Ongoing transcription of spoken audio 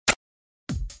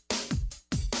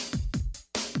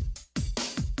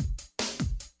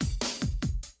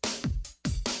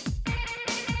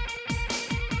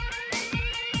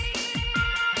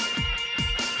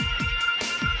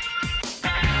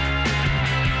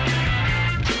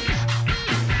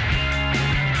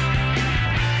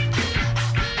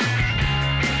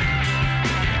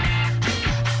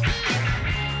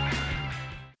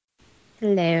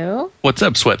What's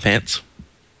up, sweatpants?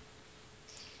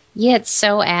 Yeah, it's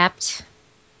so apt.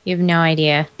 You have no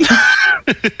idea.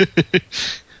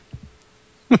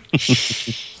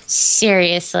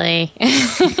 Seriously.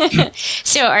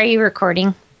 So, are you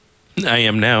recording? I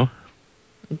am now.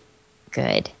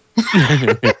 Good.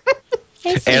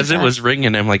 As it was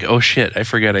ringing, I'm like, oh shit, I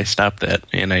forgot I stopped that,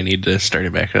 and I need to start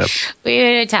it back up. We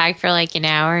would have talked for like an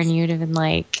hour, and you'd have been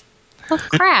like, oh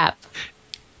crap.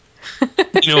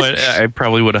 You know what? I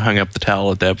probably would have hung up the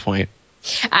towel at that point.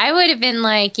 I would have been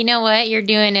like, you know what? You're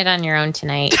doing it on your own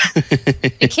tonight.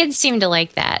 The kids seem to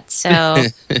like that, so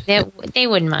they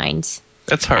wouldn't mind.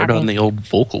 That's hard on the old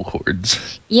vocal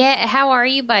cords. Yeah, how are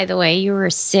you, by the way? You were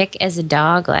sick as a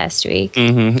dog last week.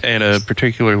 Mm-hmm. And a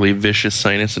particularly vicious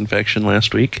sinus infection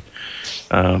last week.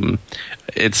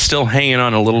 It's still hanging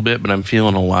on a little bit, but I'm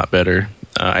feeling a lot better.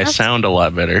 I sound a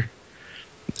lot better.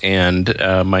 And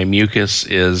my mucus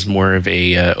is more of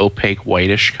a opaque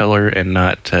whitish color and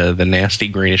not the nasty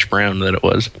greenish brown that it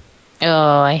was.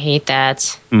 Oh, I hate that.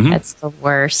 Mm-hmm. That's the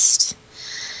worst.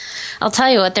 I'll tell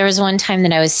you what, there was one time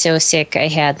that I was so sick I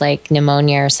had like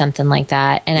pneumonia or something like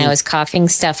that, and I was coughing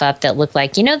stuff up that looked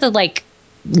like, you know, the like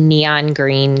neon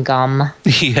green gum?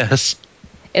 Yes.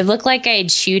 It looked like I had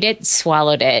chewed it,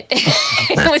 swallowed it.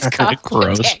 It was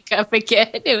coughing back up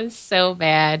again. It was so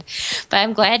bad. But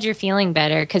I'm glad you're feeling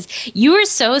better, because you were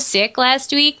so sick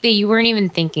last week that you weren't even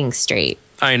thinking straight.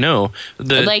 I know.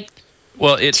 Go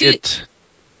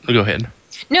ahead.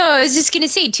 No, I was just going to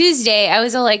say, Tuesday, I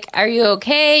was all like, are you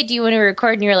okay? Do you want to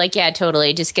record? And you were like, yeah,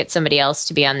 totally. Just get somebody else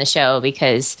to be on the show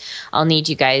because I'll need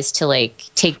you guys to, like,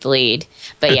 take the lead.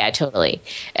 But, yeah, totally.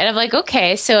 And I'm like,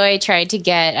 okay. So I tried to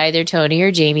get either Tony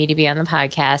or Jamie to be on the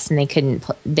podcast, and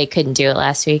they couldn't do it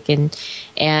last week. And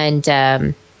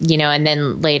you know, and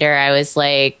then later I was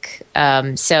like,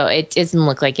 so it doesn't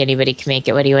look like anybody can make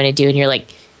it. What do you want to do? And you're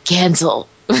like, cancel.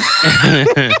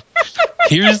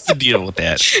 Here's the deal with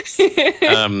that.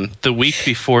 The week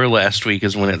before last week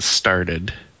is when it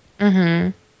started.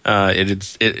 Mm-hmm.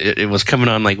 It was coming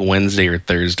on like Wednesday or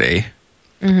Thursday.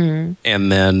 Mm-hmm.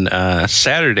 And then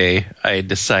Saturday, I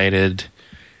decided,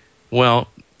 well,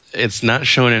 it's not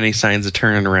showing any signs of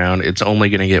turning around. It's only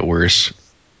going to get worse.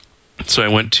 So I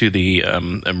went to the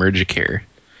Emergicare.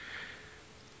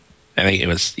 I think it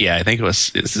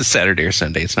was it's Saturday or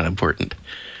Sunday. It's not important.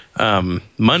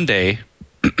 Monday,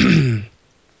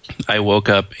 I woke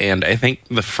up and I think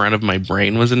the front of my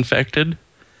brain was infected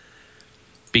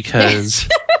because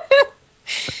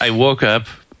I woke up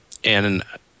and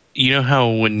you know how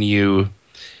when you're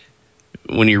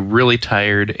really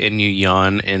tired and you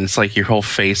yawn and it's like your whole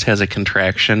face has a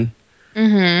contraction?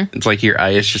 Mm-hmm. It's like your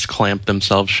eyes just clamp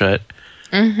themselves shut.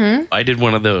 Mm-hmm. I did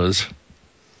one of those.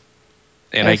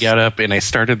 And I got up and I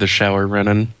started the shower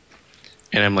running.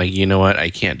 And I'm like, you know what? I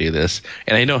can't do this.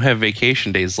 And I don't have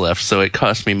vacation days left, so it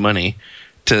cost me money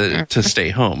to stay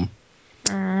home.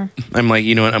 I'm like,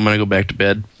 you know what? I'm going to go back to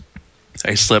bed.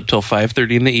 I slept till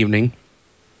 5:30 in the evening.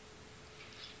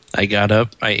 I got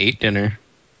up. I ate dinner.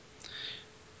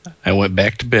 I went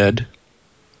back to bed.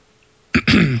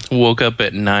 Woke up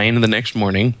at 9 the next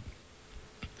morning.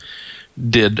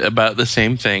 Did about the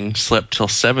same thing. Slept till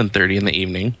 7:30 in the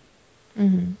evening.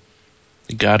 Mm-hmm.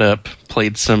 Got up,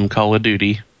 played some Call of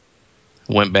Duty,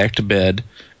 went back to bed,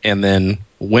 and then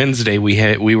Wednesday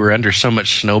we were under so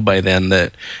much snow by then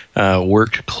that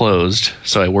work closed,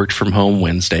 so I worked from home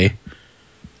Wednesday.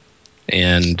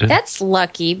 And that's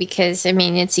lucky because I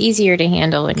mean it's easier to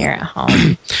handle when you're at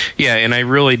home. Yeah, and I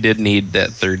really did need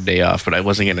that third day off, but I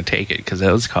wasn't going to take it because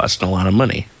that was costing a lot of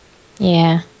money.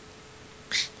 Yeah,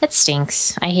 that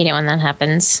stinks. I hate it when that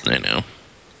happens. I know.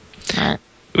 I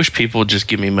wish people would just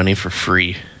give me money for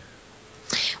free.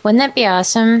 Wouldn't that be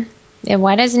awesome? And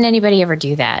why doesn't anybody ever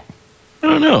do that? I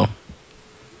don't know.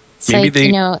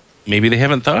 Maybe they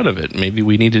haven't thought of it. Maybe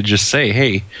we need to just say,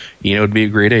 hey, you know, it'd be a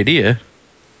great idea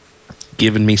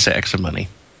giving me sacks of money.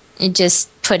 You just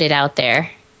put it out there.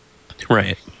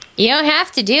 Right. You don't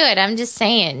have to do it. I'm just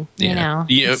saying, you know.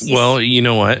 Yeah. Well, you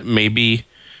know what? Maybe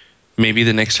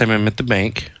the next time I'm at the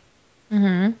bank.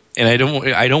 Mm-hmm. And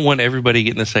I don't want everybody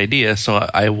getting this idea, so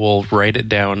I will write it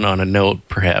down on a note,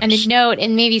 perhaps. On a note,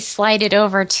 and maybe slide it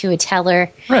over to a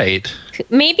teller. Right.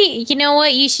 Maybe, you know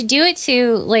what, you should do it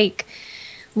to, like,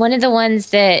 one of the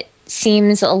ones that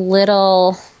seems a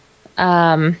little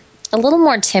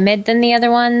more timid than the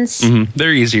other ones. Mm-hmm.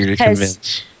 They're easier to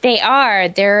convince. They are.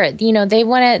 They're, you know, they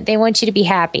want you to be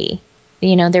happy.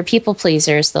 You know, they're people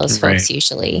pleasers, those folks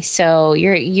usually. So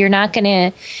you're not going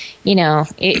to, you know,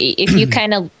 if you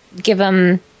kind of give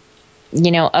them,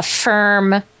 you know, a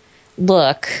firm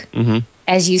look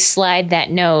as you slide that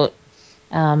note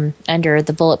under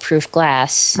the bulletproof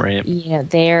glass, Right.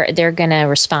 They're gonna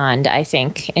respond, I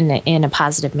think, in a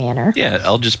positive manner. Yeah,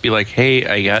 I'll just be like, hey,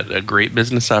 I got a great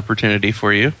business opportunity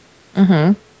for you.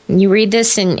 Mm-hmm. You read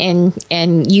this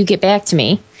and you get back to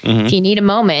me. Mm-hmm. If you need a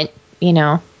moment,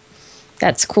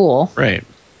 that's cool. Right.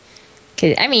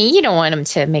 'Cause, you don't want them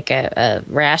to make a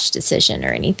rash decision or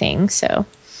anything, so.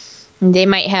 They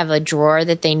might have a drawer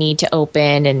that they need to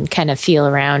open and kind of feel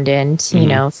around in,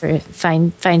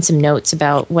 find some notes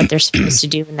about what they're supposed to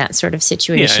do in that sort of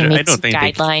situation. Yeah, I make don't some think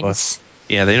guidelines.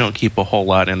 they don't keep a whole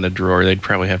lot in the drawer. They'd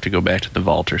probably have to go back to the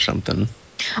vault or something.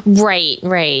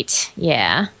 Right.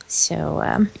 Yeah.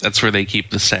 So that's where they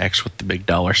keep the sacks with the big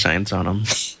dollar signs on them.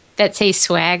 That say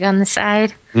swag on the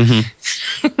side.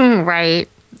 Mm-hmm. Right.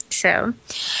 So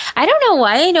I don't know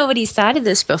why nobody's thought of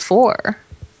this before.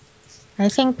 I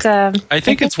think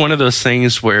it's one of those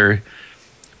things where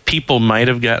people might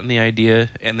have gotten the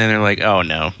idea and then they're like, oh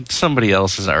no, somebody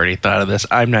else has already thought of this.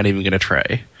 I'm not even going to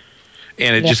try.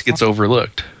 And it just gets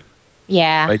overlooked.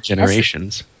 Yeah. By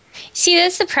generations.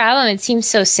 That's the problem. It seems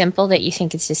so simple that you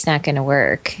think it's just not going to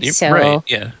work. So right,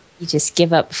 yeah. You just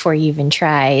give up before you even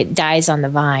try. It dies on the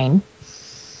vine.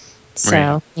 So,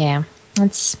 right. Yeah. I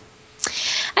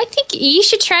think you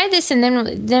should try this and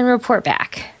then report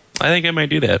back. I think I might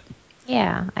do that.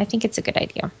 Yeah, I think it's a good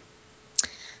idea.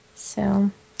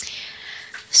 So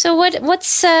what's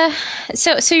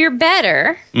so you're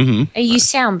better. Mm-hmm. You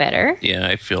sound better. Yeah,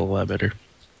 I feel a lot better.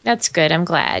 That's good. I'm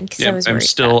glad because I was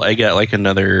worried. I got like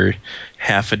another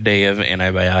half a day of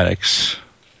antibiotics,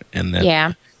 and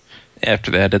then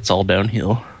after that, it's all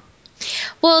downhill.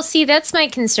 Well, see, that's my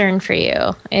concern for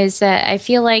you is that I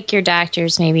feel like your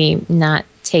doctor's maybe not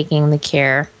taking the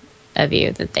care of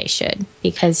you that they should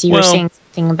because you were saying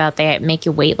something about they make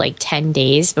you wait like 10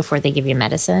 days before they give you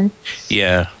medicine.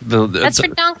 Yeah. That's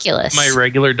ridiculous. My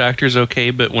regular doctor's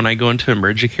okay, but when I go into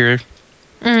Emergicare,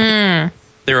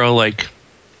 they're all like,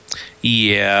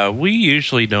 yeah, we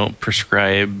usually don't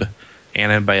prescribe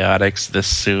antibiotics this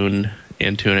soon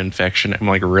into an infection. I'm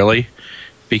like, really?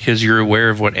 Because you're aware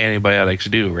of what antibiotics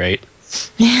do, right?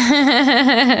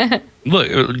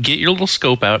 Look, get your little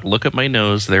scope out. Look at my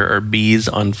nose. There are bees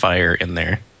on fire in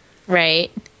there. Right.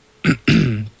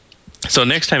 So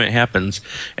next time it happens,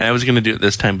 and I was going to do it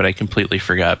this time, but I completely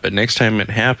forgot. But next time it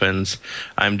happens,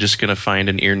 I'm just going to find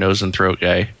an ear, nose, and throat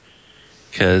guy.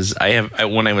 Because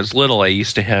when I was little, I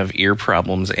used to have ear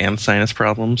problems and sinus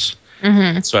problems.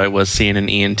 Mm-hmm. So I was seeing an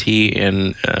ENT,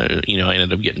 and I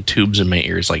ended up getting tubes in my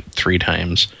ears like 3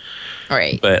 times.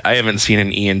 Right. But I haven't seen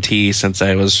an ENT since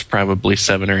I was probably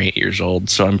 7 or 8 years old.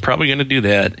 So I'm probably going to do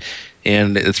that.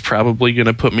 And it's probably going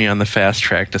to put me on the fast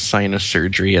track to sinus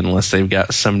surgery unless they've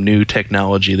got some new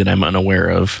technology that I'm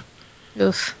unaware of.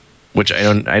 Oof. Which I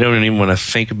don't even want to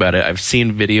think about it. I've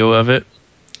seen video of it.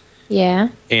 Yeah.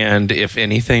 And if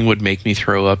anything would make me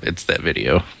throw up, it's that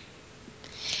video.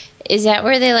 Is that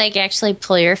where they actually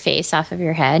pull your face off of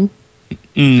your head?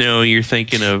 No, you're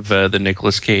thinking of the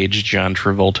Nicolas Cage, John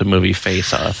Travolta movie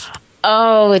Face Off.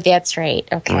 Oh, that's right.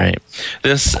 Okay. Right.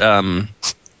 This,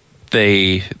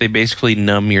 they basically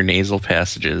numb your nasal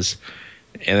passages,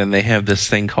 and then they have this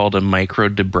thing called a micro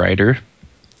debrider.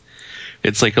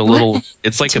 It's like a little.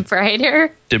 It's like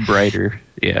debrider? Debrider.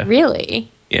 Yeah. Really?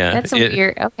 Yeah. That's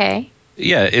weird. Okay.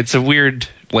 Yeah, it's a weird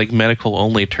medical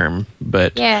only term,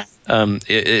 but yeah.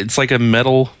 It's like a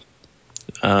metal,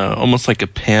 almost like a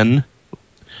pen,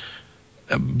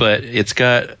 but it's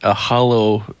got a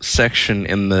hollow section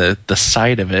in the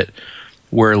side of it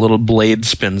where a little blade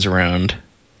spins around.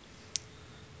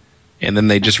 And then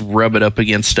they just rub it up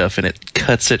against stuff, and it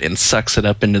cuts it and sucks it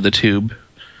up into the tube.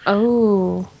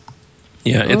 Oh.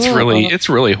 Yeah, it's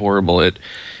really horrible.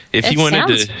 If you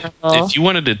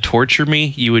wanted to torture me,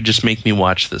 you would just make me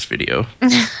watch this video.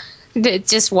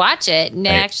 Just watch it and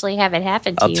actually have it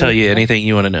happen to you. I'll tell you anything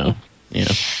you want to know.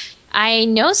 Yeah. I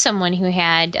know someone who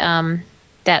had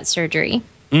that surgery.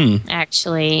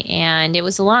 Actually, and it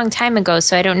was a long time ago,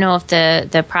 so I don't know if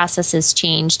the process has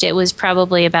changed. It was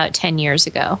probably about 10 years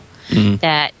ago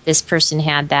that this person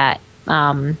had that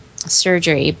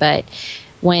surgery, but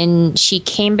when she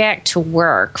came back to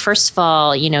work, first of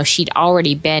all, she'd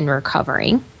already been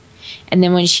recovering, and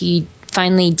then when she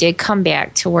finally did come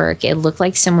back to work, it looked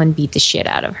like someone beat the shit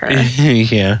out of her.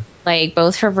 Yeah. Like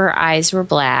both of her eyes were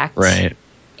black. Right.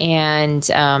 And,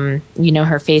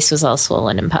 her face was all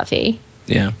swollen and puffy.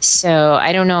 Yeah. So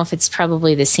I don't know if it's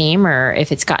probably the same or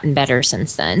if it's gotten better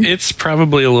since then. It's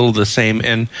probably a little the same.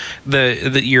 And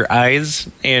your eyes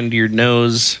and your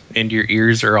nose and your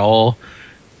ears are all,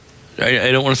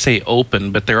 I don't want to say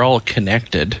open, but they're all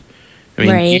connected.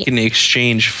 I mean, you Right. can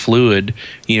exchange fluid.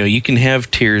 You can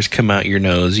have tears come out your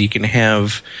nose. You can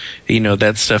have,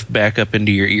 that stuff back up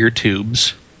into your ear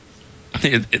tubes.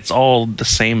 It's all the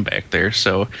same back there.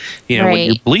 So, when you're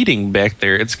Right. bleeding back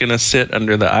there, it's going to sit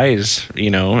under the eyes,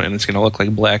 and it's going to look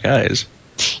like black eyes.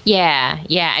 Yeah.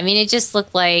 I mean, it just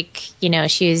looked like,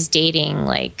 she was dating,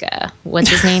 like, what's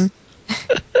his name?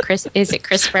 Chris? Is it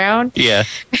Chris Brown? Yeah.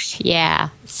 Yeah.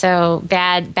 So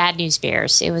bad news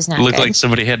bears. It was not Looked good. like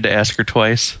somebody had to ask her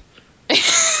twice.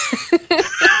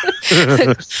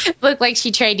 Looked like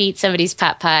she tried to eat somebody's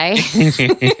pot pie.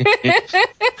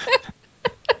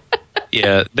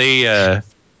 Yeah, they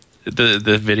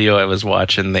the video I was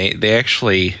watching, they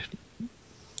actually,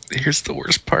 here's the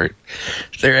worst part.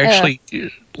 They're actually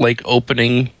like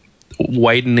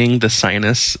widening the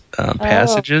sinus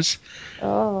passages.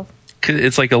 Oh. 'Cause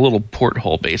it's like a little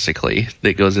porthole basically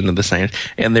that goes into the sinus,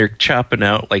 and they're chopping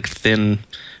out like thin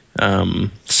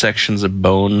sections of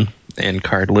bone and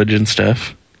cartilage and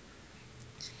stuff.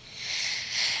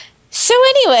 So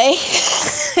anyway,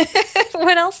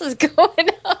 what else is going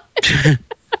on?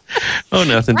 Oh,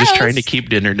 nothing. Just Gross. trying to keep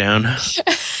dinner down.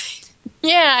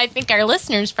 Yeah, I think our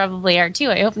listeners probably are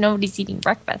too. I hope nobody's eating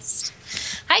breakfast.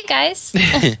 Hi, guys.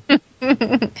 That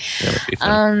would be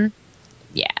fun.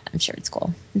 Yeah, I'm sure it's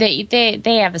cool. They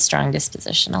have a strong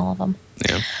disposition, all of them.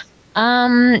 Yeah.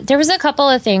 There was a couple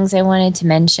of things I wanted to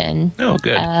mention. Oh,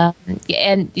 good.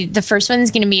 And the first one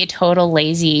is going to be a total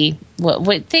lazy,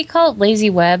 what they call it, lazy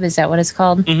web. Is that what it's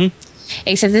called? Mm-hmm.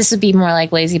 Except this would be more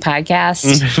like lazy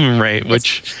podcast. Right,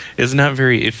 which is not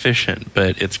very efficient,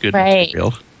 but it's good Right.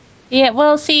 material. Yeah,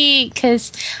 well, see,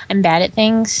 because I'm bad at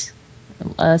things,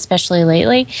 especially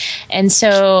lately. And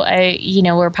so,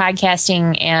 we're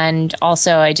podcasting, and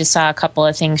also I just saw a couple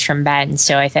of things from Ben.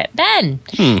 So I thought, Ben.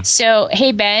 So,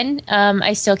 hey, Ben,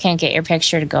 I still can't get your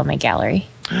picture to go in my gallery.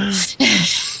 Is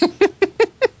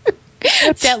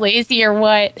that lazy or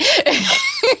what?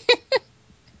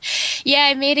 Yeah,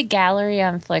 I made a gallery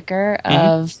on Flickr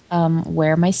of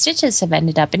where my stitches have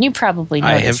ended up, and you probably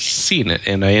noticed. I have seen it,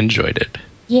 and I enjoyed it.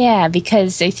 Yeah,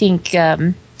 because I think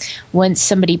once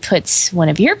somebody puts one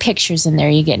of your pictures in there,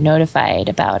 you get notified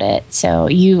about it. So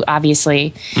you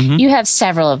obviously, you have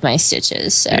several of my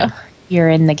stitches, so you're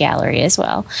in the gallery as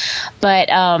well. But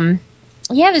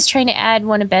yeah, I was trying to add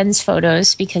one of Ben's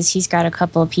photos because he's got a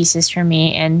couple of pieces for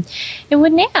me, and it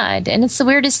wouldn't add. And it's the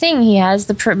weirdest thing. He has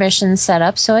the permission set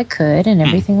up so I could and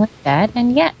everything like that,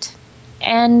 and yet.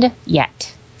 And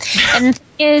the thing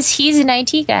is, he's an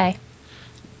IT guy.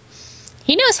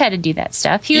 He knows how to do that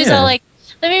stuff. He was all like,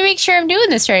 let me make sure I'm doing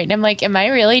this right. And I'm like, am I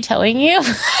really telling you?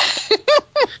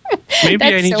 Maybe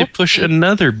I need to push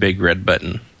another big red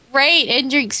button. Right, and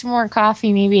drink some more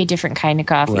coffee, maybe a different kind of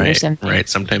coffee or something. Right,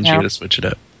 sometimes you gotta switch it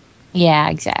up. Yeah,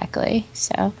 exactly.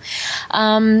 So,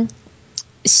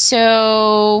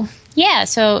 so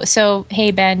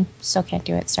hey Ben, still can't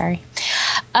do it. Sorry.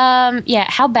 Yeah,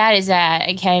 how bad is that?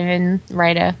 I can't even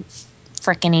write a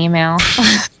frickin' email.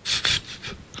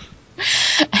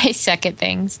 I suck at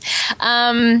things.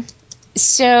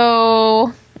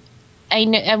 So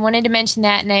I wanted to mention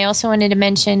that, and I also wanted to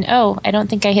mention. Oh, I don't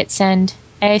think I hit send.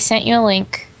 I sent you a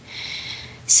link.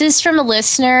 This is from a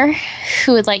listener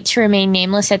who would like to remain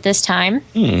nameless at this time.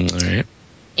 All right.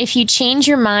 If you change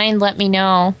your mind, let me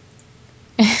know.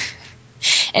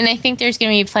 And I think there's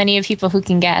going to be plenty of people who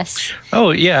can guess.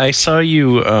 Oh, yeah, I saw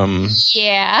you.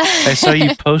 Yeah. I saw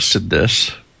you posted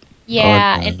this.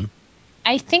 Yeah. And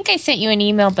I think I sent you an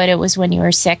email, but it was when you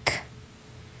were sick.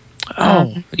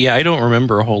 Yeah, I don't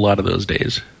remember a whole lot of those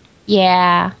days.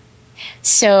 Yeah.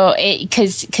 So,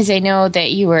 because I know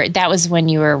that that was when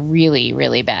you were really,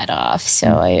 really bad off.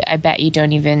 So I bet you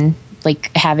don't even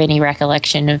have any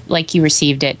recollection of you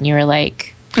received it and you were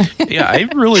like. Yeah, I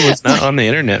really was not on the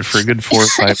internet for a good 4 or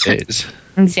 5 days.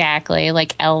 Exactly,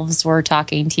 like elves were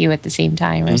talking to you at the same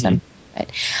time or something.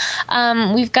 But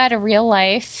we've got a real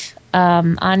life,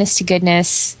 honest to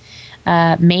goodness,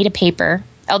 made of paper.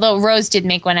 Although Rose did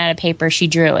make one out of paper, she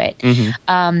drew it.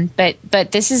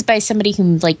 But this is by somebody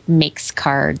who makes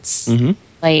cards.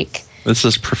 This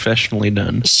is professionally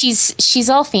done. She's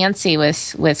all fancy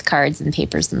with cards and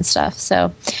papers and stuff.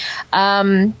 So,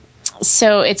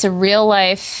 so it's a real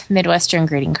life Midwestern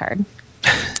greeting card,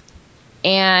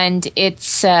 and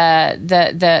it's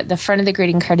the front of the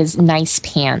greeting card is nice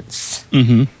pants,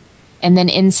 and then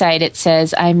inside it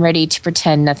says, "I'm ready to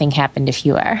pretend nothing happened if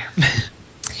you are."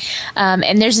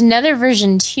 And there's another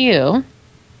version too,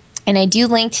 and I do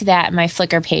link to that in my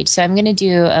Flickr page. So I'm going to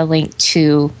do a link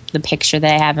to the picture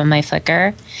that I have on my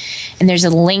Flickr, and there's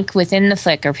a link within the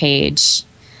Flickr page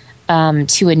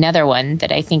to another one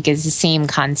that I think is the same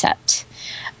concept.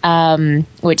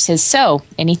 which says, "So,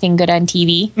 anything good on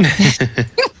TV?"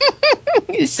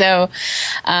 So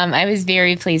I was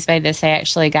very pleased by this. I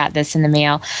actually got this in the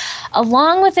mail,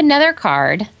 along with another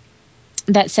card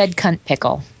that said "cunt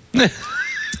pickle."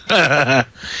 I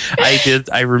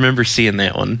remember seeing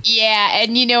that one. Yeah,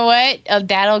 and you know what?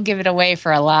 That'll give it away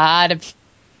for a lot of.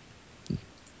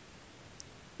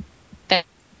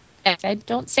 I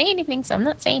don't say anything, so I'm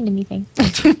not saying anything.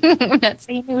 I'm not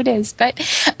saying who it is, but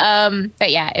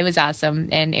yeah, it was awesome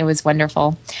and it was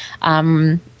wonderful.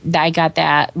 I got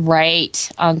that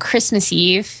right on Christmas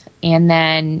Eve, and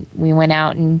then we went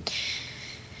out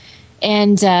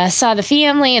and saw the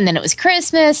family, and then it was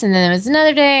Christmas, and then it was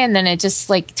another day, and then it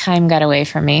just like time got away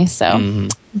from me. So,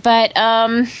 but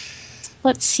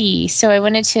let's see. So I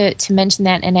wanted to mention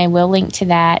that, and I will link to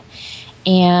that,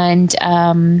 and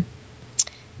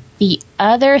the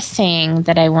other thing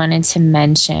that I wanted to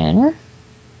mention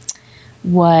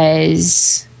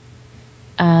was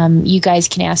you guys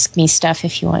can ask me stuff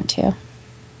if you want to.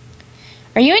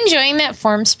 Are you enjoying that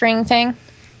Formspring thing?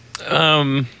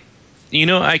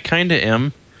 I kind of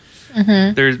am.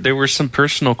 Mm-hmm. There were some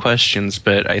personal questions,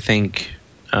 but I think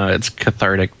it's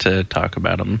cathartic to talk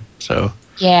about them. So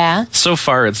yeah. So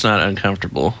far, it's not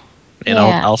uncomfortable, and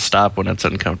I'll stop when it's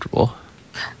uncomfortable.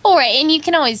 All right, and you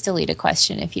can always delete a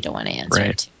question if you don't want to answer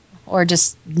it, or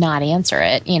just not answer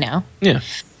it. Yeah.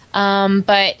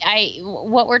 But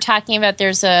what we're talking about,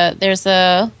 there's a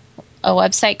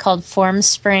website called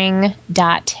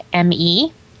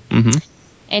Formspring.me,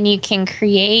 and you can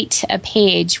create a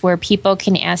page where people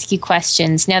can ask you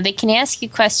questions. Now they can ask you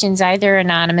questions either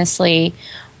anonymously,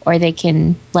 or they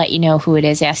can let you know who it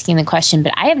is asking the question.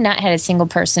 But I have not had a single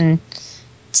person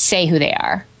say who they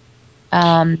are.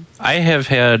 I have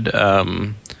had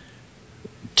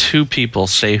 2 people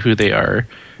say who they are,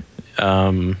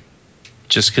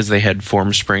 just because they had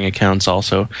Formspring accounts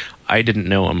also. I didn't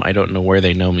know them. I don't know where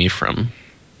they know me from.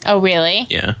 Oh, really?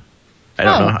 Yeah.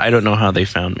 I don't know how they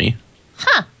found me.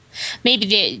 Huh.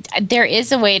 Maybe there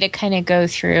is a way to kind of go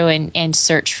through and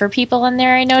search for people on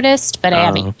there, I noticed, but I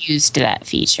haven't used that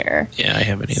feature. Yeah, I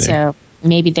haven't either. So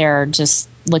maybe they're just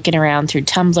looking around through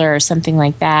Tumblr or something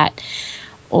like that.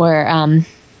 Or,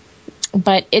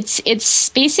 but it's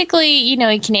basically, you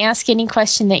can ask any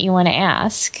question that you want to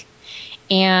ask.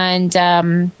 And,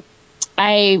 today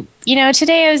I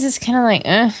was just kind of like,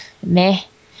 meh.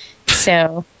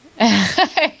 So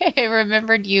I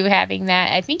remembered you having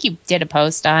that. I think you did a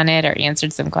post on it or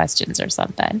answered some questions or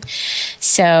something.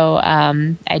 So,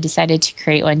 I decided to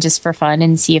create one just for fun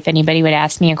and see if anybody would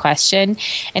ask me a question.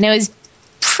 And it was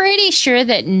pretty sure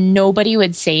that nobody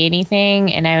would say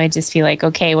anything, and I would just be like,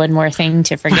 okay, one more thing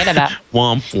to forget about.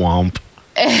 Womp womp.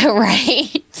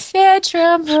 Right. Sad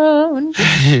trombone.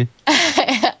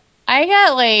 I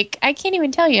got I can't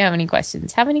even tell you how many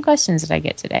questions. How many questions did I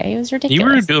get today? It was ridiculous. You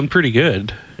were doing pretty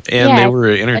good, and they were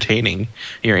entertaining.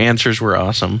 Your answers were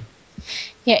awesome.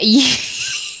 Yeah.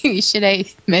 Should I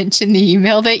mention the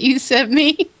email that you sent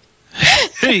me?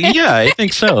 Yeah, I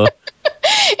think so.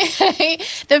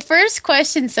 The first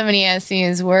question somebody asked me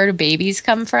is, where do babies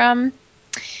come from?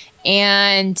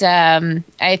 And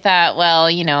I thought, well,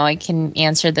 I can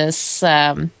answer this.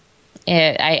 I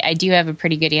do have a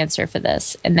pretty good answer for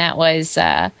this. And that was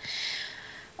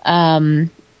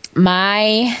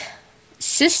my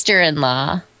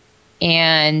sister-in-law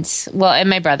and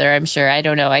my brother, I'm sure. I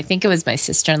don't know. I think it was my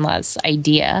sister-in-law's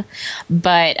idea.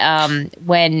 But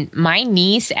when my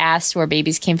niece asked where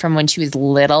babies came from when she was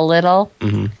little,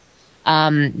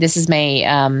 this is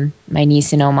my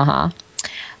niece in Omaha.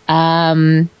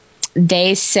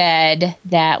 They said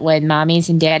that when mommies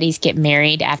and daddies get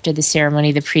married after the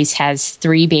ceremony, the priest has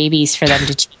 3 babies for them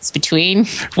to choose between.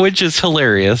 Which is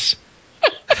hilarious.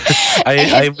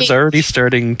 I was already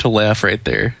starting to laugh right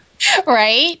there.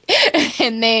 Right?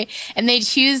 And they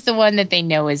choose the one that they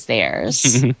know is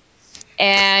theirs.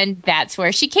 And that's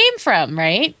where she came from,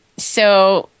 right?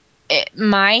 So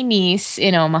my niece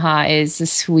in Omaha is the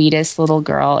sweetest little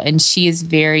girl, and she is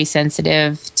very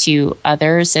sensitive to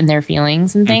others and their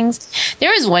feelings and things.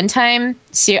 There was one time,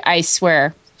 I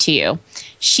swear to you,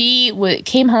 she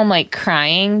came home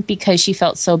crying because she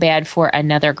felt so bad for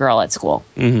another girl at school.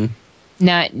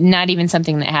 Not even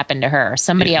something that happened to her.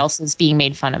 Somebody else was being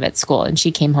made fun of at school, and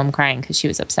she came home crying because she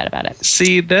was upset about it.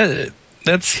 See,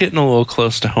 that's hitting a little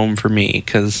close to home for me,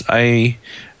 because I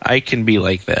can be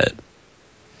like that.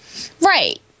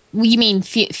 Right. You mean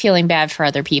feeling bad for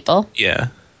other people? Yeah.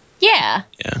 Yeah.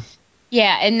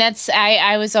 Yeah, and that's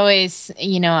I was always,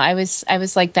 I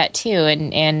was like that too,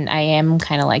 and I am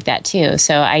kind of like that too.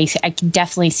 So I can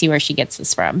definitely see where she gets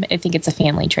this from. I think it's a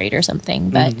family trait or something.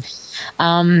 But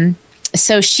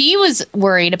So she was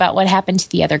worried about what happened to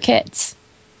the other kids.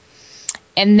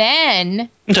 And then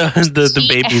the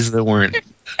babies that weren't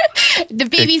the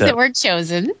babies that weren't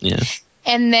chosen. Yeah.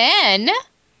 And then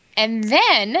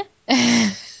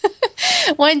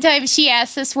one time she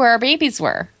asked us where our babies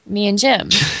were, me and Jim.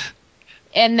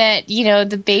 And that,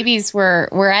 the babies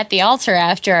were at the altar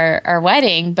after our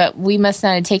wedding, but we must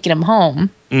not have taken them home.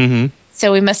 Mm-hmm.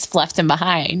 So we must have left them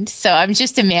behind. So I'm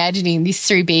just imagining these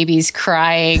 3 babies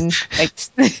crying like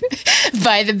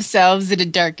by themselves in a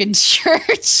darkened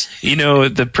church.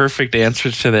 The perfect answer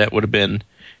to that would have been,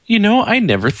 I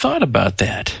never thought about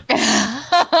that.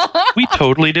 We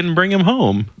totally didn't bring him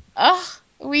home. Oh,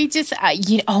 we just, oh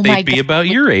They'd my God. They'd be about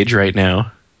your age right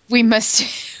now. We must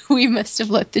have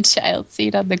left the child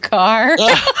seat on the car.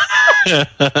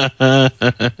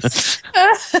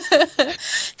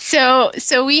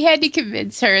 So we had to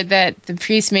convince her that the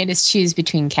priest made us choose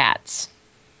between cats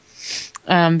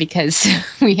because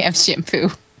we have shampoo.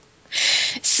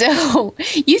 So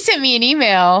you sent me an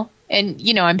email, and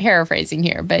I'm paraphrasing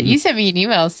here, but you sent me an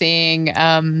email saying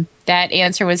that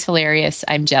answer was hilarious.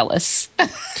 I'm jealous.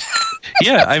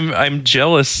 Yeah, I'm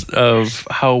jealous of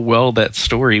how well that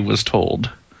story was told.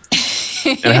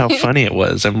 And how funny it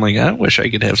was. I'm like, I wish I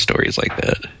could have stories like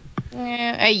that.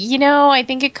 I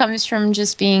think it comes from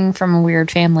just being from a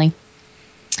weird family.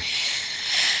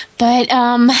 But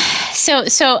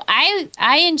so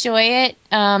I enjoy it.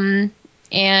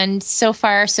 And so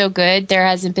far so good. There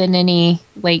hasn't been any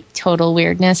total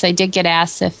weirdness. I did get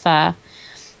asked if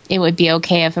it would be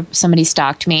okay if somebody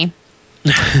stalked me.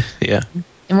 Yeah.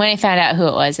 And when I found out who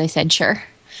it was, I said sure.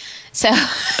 So.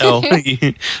 Oh,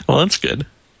 well, that's good.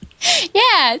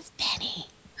 Yeah, it's Penny.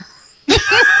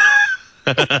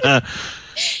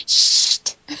 Shh.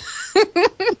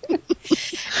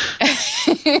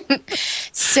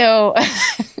 So,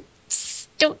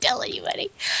 don't tell anybody.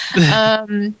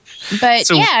 But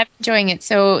yeah, I'm enjoying it.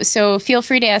 So feel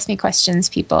free to ask me questions,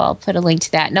 people. I'll put a link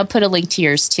to that, and I'll put a link to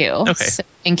yours too, okay. So,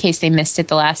 in case they missed it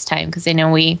the last time, because I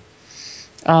know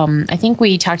I think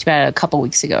we talked about it a couple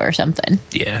weeks ago or something.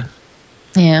 Yeah.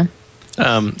 Yeah.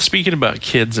 Speaking about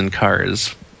kids and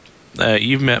cars,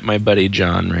 you've met my buddy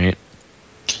John, right?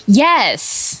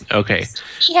 Yes. Okay.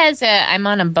 He has I'm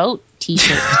on a boat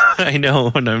t-shirt. I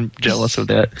know, and I'm jealous of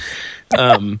that.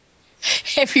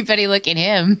 Everybody look at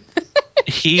him.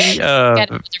 He got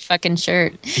another fucking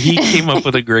shirt. He came up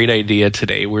with a great idea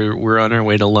today. We're on our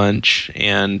way to lunch,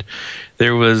 and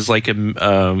there was like a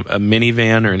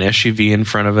minivan or an SUV in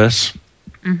front of us.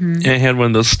 Mm-hmm. And it had one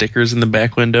of those stickers in the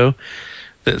back window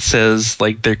that says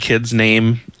like their kid's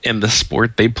name and the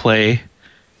sport they play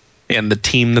and the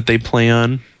team that they play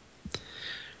on.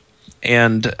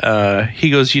 And he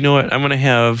goes, you know what? I'm going to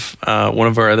have one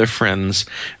of our other friends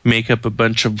make up a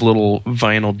bunch of little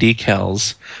vinyl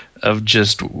decals of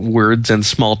just words and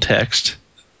small text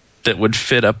that would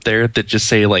fit up there that just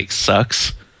say like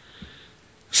sucks.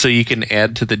 So you can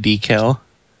add to the decal.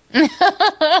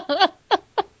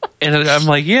 And I'm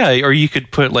like, yeah, or you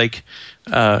could put like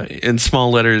in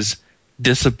small letters,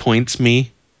 disappoints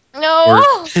me. No.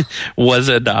 Or was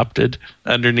adopted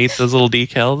underneath those little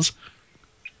decals.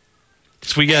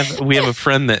 So we have a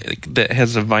friend that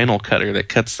has a vinyl cutter that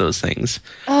cuts those things.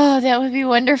 Oh, that would be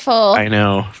wonderful. I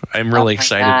know. I'm really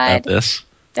excited about this.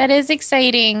 That is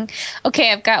exciting.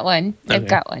 Okay, I've got one.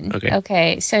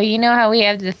 Okay. So you know how we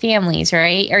have the families,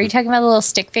 right? Are you talking about the little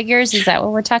stick figures? Is that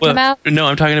what we're talking about? No,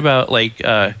 I'm talking about like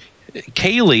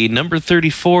Kaylee, number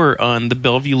 34 on the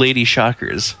Bellevue Lady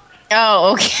Shockers.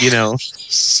 Oh, okay. You know.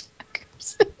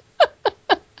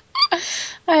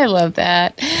 I love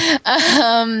that.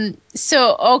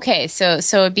 So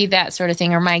it'd be that sort of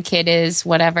thing, or my kid is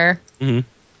whatever,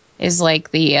 is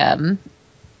like the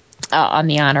on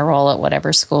the honor roll at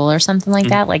whatever school or something like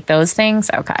that, like those things.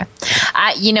 Okay.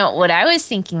 What I was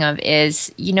thinking of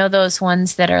is, those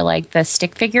ones that are like the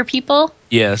stick figure people?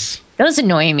 Yes. Those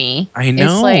annoy me. I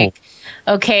know. It's like,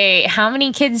 okay, how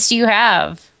many kids do you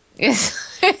have?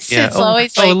 It's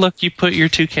always like, look, you put your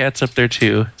 2 cats up there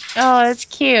too. Oh, that's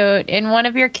cute. And one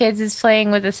of your kids is playing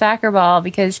with a soccer ball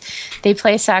because they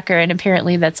play soccer and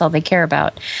apparently that's all they care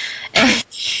about. And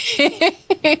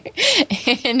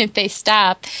if they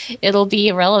stop, it'll be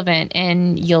irrelevant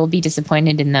and you'll be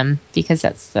disappointed in them because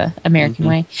that's the American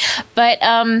way.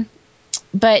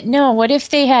 But no, what if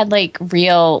they had like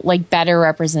real, like better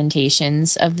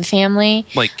representations of the family?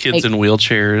 Like kids in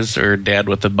wheelchairs or dad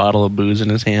with a bottle of booze in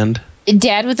his hand?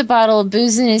 Dad with a bottle of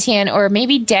booze in his hand, or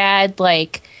maybe dad,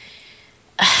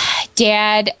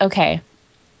 okay,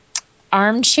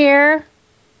 armchair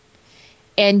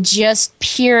and just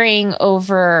peering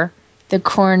over the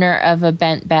corner of a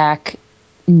bent back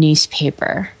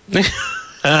newspaper.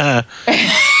 Ah,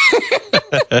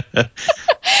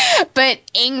 But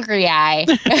angry eye.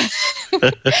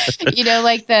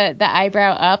 Like the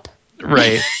eyebrow up.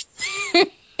 right.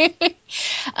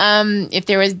 If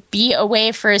there was be a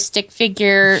way for a stick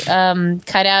figure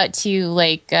cut out to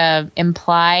like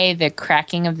imply the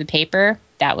cracking of the paper,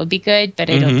 that would be good, but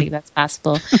I don't think that's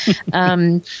possible.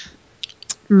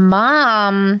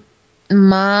 Mom,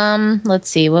 let's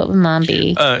see, what would Mom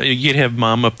be? You'd have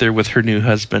Mom up there with her new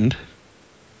husband.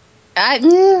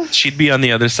 She'd be on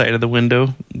the other side of the window.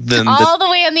 All the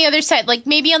way on the other side, like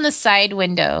maybe on the side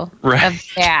window Right. of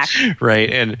back. Right,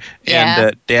 and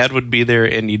Dad would be there,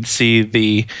 and you'd see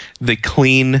the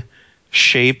clean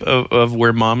shape of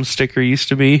where Mom's sticker used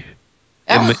to be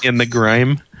in the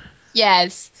grime.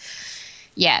 Yes.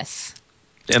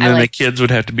 And then the kids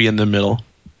would have to be in the middle.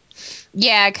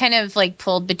 Yeah, kind of like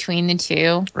pulled between the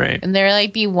two. Right. And there'd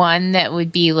like be one that would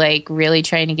be like really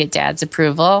trying to get Dad's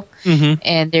approval. Mm-hmm.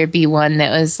 And there'd be one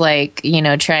that was like,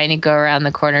 trying to go around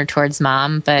the corner towards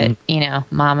Mom. But,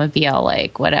 Mom would be all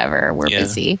like, whatever, we're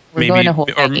busy. We're going to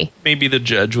Hawaii. Or maybe the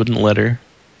judge wouldn't let her.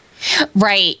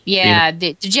 Right. Yeah.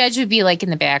 The judge would be like in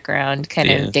the background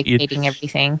kind of dictating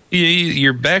everything.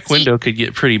 Your back window could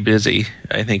get pretty busy,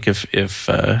 I think, if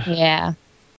yeah.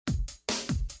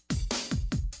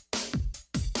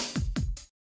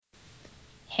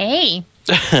 Hey.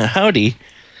 Howdy.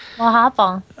 What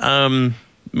happened?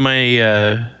 My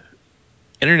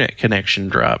internet connection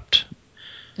dropped.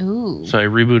 Ooh. So I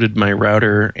rebooted my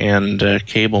router and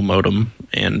cable modem,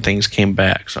 and things came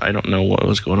back. So I don't know what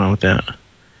was going on with that.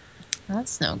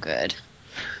 That's no good.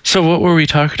 So what were we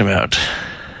talking about?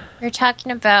 We're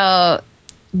talking about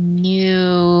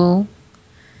new...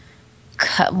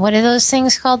 What are those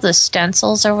things called? The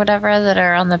stencils or whatever that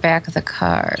are on the back of the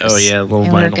cars. Oh, yeah, little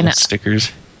vinyl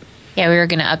stickers. Yeah, we were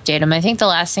going to update them. I think the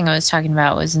last thing I was talking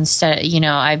about was instead,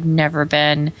 I've never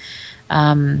been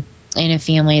in a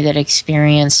family that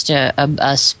experienced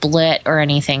a split or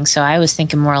anything. So I was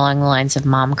thinking more along the lines of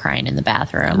Mom crying in the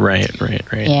bathroom. Right.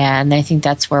 Yeah, and I think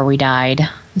that's where we died.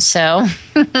 So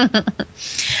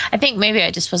I think maybe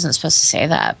I just wasn't supposed to say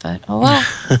that, but oh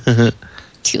well.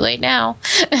 Too late now.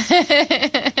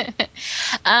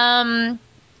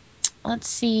 Let's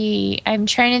see. I'm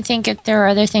trying to think if there are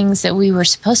other things that we were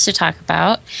supposed to talk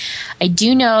about. I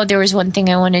do know there was one thing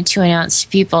I wanted to announce to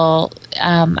people.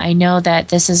 I know that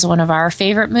this is one of our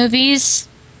favorite movies,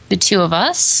 the two of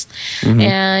us. Mm-hmm.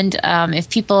 And if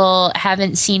people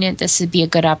haven't seen it, this would be a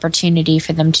good opportunity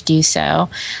for them to do so.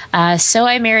 So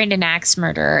I Married an Axe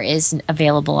Murderer is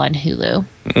available on Hulu.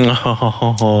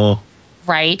 Oh.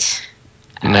 Right?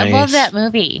 Nice. I love that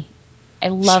movie. I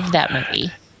love that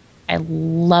movie. I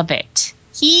love it.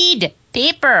 Heed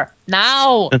paper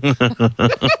now.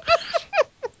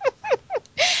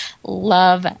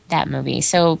 Love that movie.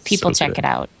 So people check it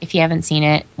out. If you haven't seen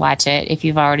it, watch it. If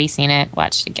you've already seen it,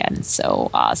 watch it again. It's so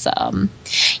awesome.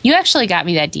 You actually got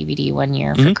me that DVD one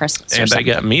year for Christmas. And I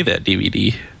got me that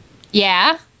DVD.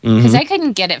 Yeah? Because I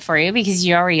couldn't get it for you because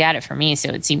you already got it for me, so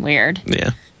it seemed weird. Yeah.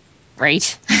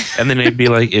 Right. And then I'd be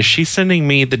like, is she sending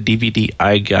me the DVD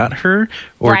I got her?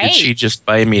 Or did she just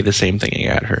buy me the same thing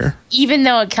I got her? Even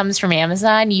though it comes from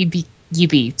Amazon, you'd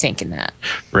be thinking that.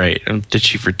 Right. Did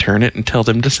she return it and tell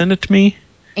them to send it to me?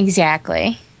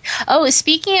 Exactly. Oh,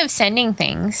 speaking of sending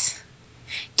things,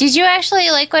 did you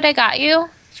actually like what I got you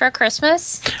for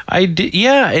Christmas? I did.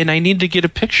 Yeah, and I need to get a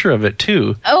picture of it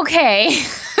too. Okay.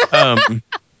 I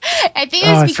think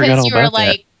it's because you were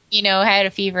like, had a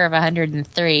fever of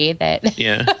 103 that...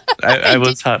 Yeah, I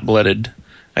was hot-blooded.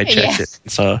 I checked it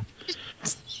and saw.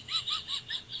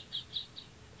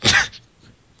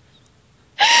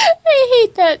 I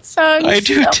hate that song. I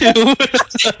do too.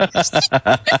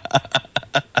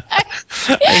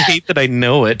 I hate that I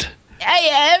know it.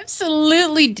 I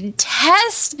absolutely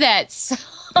detest that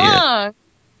song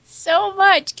so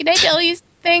much. Can I tell you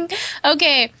something?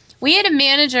 Okay, we had a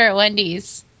manager at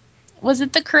Wendy's. Was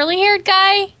it the curly-haired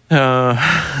guy?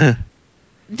 The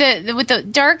with the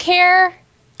dark hair?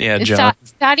 Yeah, John.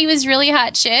 Thought he was really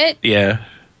hot shit? Yeah.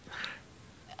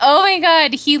 Oh my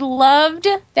God, he loved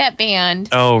that band.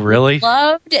 Oh, really?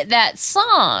 Loved that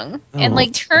song. Oh.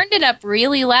 And turned it up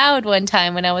really loud one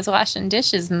time when I was washing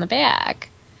dishes in the back.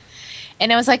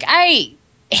 And I was like, I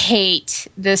hate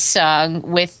this song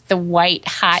with the white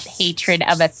hot hatred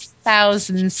of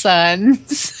 1,000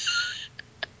 suns.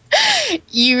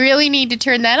 You really need to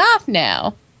turn that off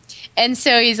now. And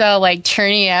so he's all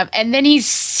turning it up, and then he's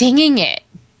singing it.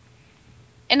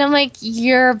 And I'm like,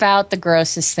 you're about the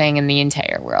grossest thing in the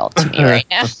entire world to me right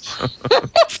now.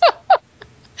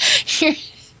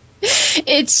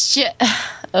 It's just,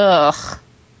 ugh.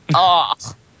 Oh,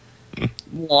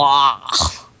 Wow.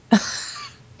 I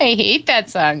hate that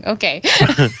song. Okay.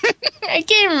 I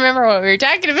can't remember what we were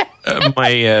talking about.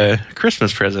 My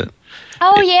Christmas present.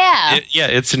 Oh, yeah.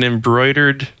 It's an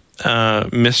embroidered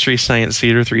Mystery Science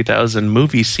Theater 3000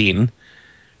 movie scene.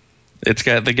 It's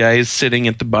got the guys sitting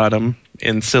at the bottom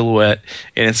in silhouette,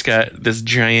 and it's got this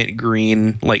giant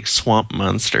green, like, swamp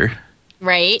monster.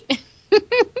 Right.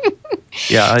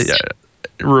 Yeah,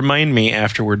 remind me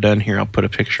after we're done here. I'll put a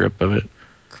picture up of it.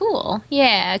 Cool.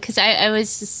 Yeah, because I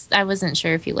wasn't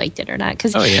sure if you liked it or not.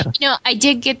 Because, I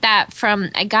did get that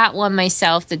I got one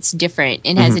myself that's different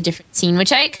and has a different scene,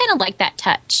 which I kind of like that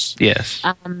touch. Yes.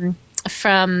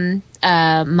 From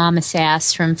Mama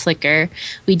Sass from Flickr,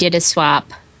 we did a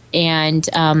swap. And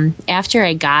after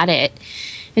I got it,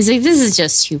 I was like, this is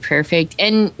just too perfect.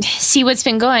 And see, what's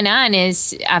been going on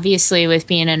is, obviously, with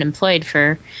being unemployed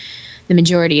for the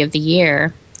majority of the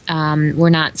year, we're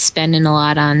not spending a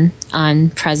lot on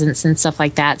presents and stuff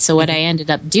like that. So what I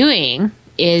ended up doing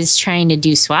is trying to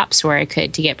do swaps where I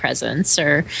could to get presents,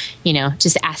 or,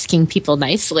 just asking people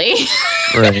nicely.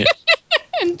 Right.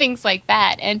 And things like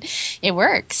that. And it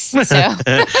works. So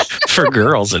for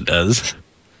girls, it does.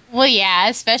 Well, yeah,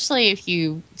 especially if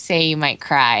you say you might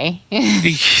cry. No,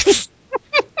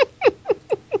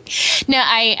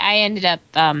 I ended up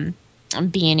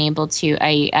being able to.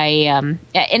 And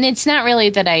it's not really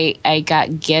that I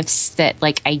got gifts that,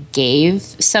 like, I gave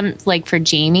some, like, for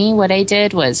Jamie. What I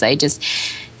did was I just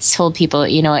told people,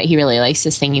 you know what, he really likes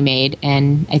this thing you made,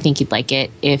 and I think he'd like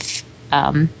it if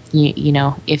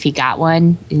if he got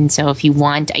one, and so if you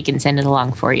want, I can send it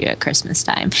along for you at Christmas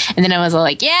time. And then I was all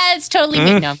like, yeah, it's totally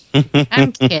me. No,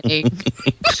 I'm kidding.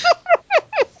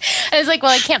 I was like,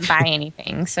 well, I can't buy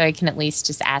anything, so I can at least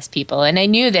just ask people. And I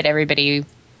knew that everybody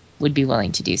would be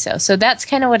willing to do so. So that's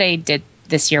kind of what I did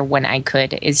this year when I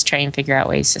could, is try and figure out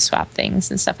ways to swap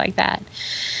things and stuff like that.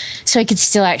 So I could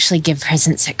still actually give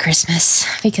presents at Christmas,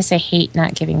 because I hate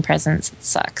not giving presents. It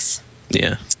sucks.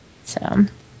 Yeah. So...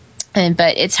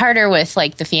 but it's harder with,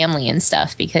 like, the family and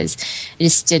stuff, because I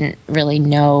just didn't really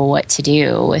know what to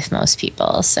do with most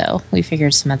people. So we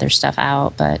figured some other stuff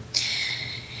out. But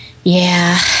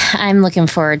yeah, I'm looking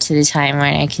forward to the time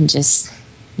when I can just,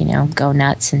 go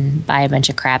nuts and buy a bunch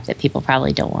of crap that people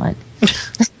probably don't want.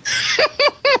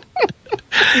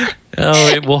 Oh,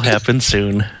 it will happen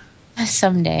soon.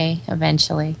 Someday,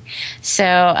 eventually.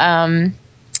 So,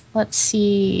 let's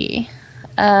see.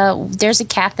 There's a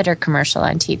catheter commercial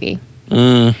on TV.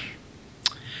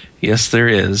 Yes, there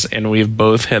is, and we've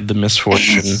both had the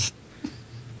misfortune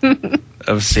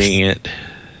of seeing it.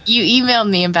 You emailed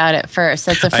me about it first.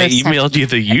 That's the first I emailed you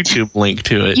the YouTube link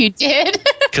to it. You did?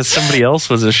 Because somebody else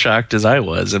was as shocked as I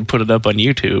was and put it up on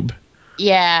YouTube.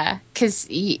 Yeah, because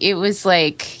it was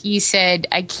like, you said,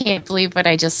 I can't believe what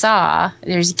I just saw.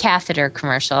 There's a catheter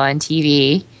commercial on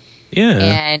TV. Yeah.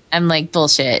 And I'm like,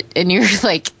 bullshit. And you're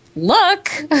like, look.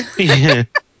 Yeah.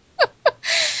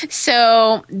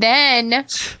 So then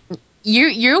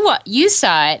you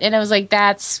saw it, and I was like,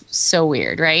 that's so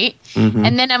weird, right? Mm-hmm.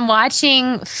 And then I'm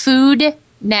watching Food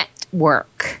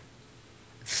Network.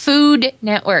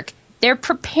 They're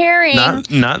preparing...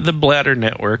 Not the Bladder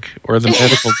Network or the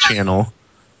Medical Channel.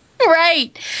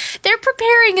 Right. They're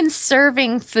preparing and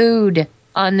serving food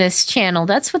on this channel.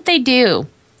 That's what they do.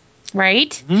 Right?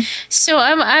 Mm-hmm. So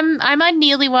I'm on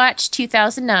Neely Watch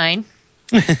 2009.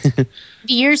 The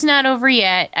year's not over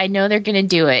yet. I know they're going to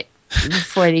do it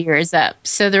before the year is up.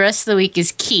 So the rest of the week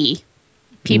is key.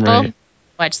 People,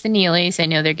 watch the Neelys. I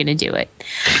know they're going to do it.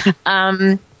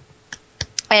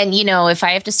 And, if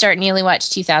I have to start Neely Watch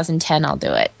 2010, I'll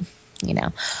do it.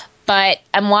 But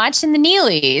I'm watching the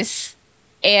Neelys,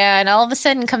 and all of a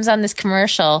sudden comes on this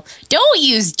commercial. Don't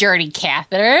use dirty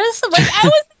catheters. I'm like, I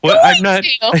was well, I'm not.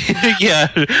 Yeah,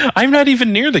 I'm not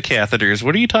even near the catheters.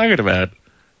 What are you talking about?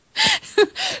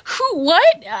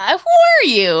 What? Who are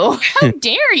you? How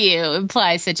dare you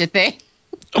imply such a thing?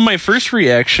 My first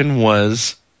reaction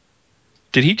was,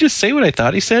 did he just say what I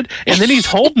thought he said? And then he's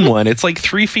holding one. It's like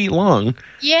 3 feet long.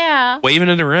 Yeah. Waving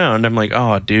it around. I'm like,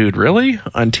 oh, dude, really?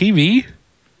 On TV?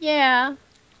 Yeah.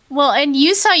 Well, and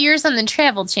you saw yours on the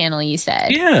Travel Channel, you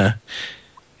said. Yeah.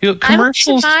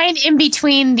 Commercials. I don't mind in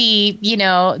between the,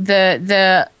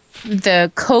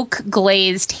 the Coke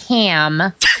glazed ham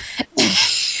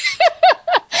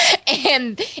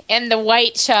and the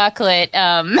white chocolate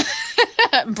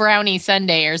brownie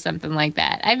sundae or something like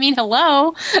that. I mean,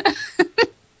 hello.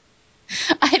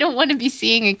 I don't want to be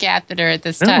seeing a catheter at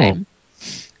this time.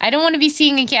 I don't want to be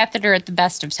seeing a catheter at the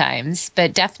best of times,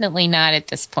 but definitely not at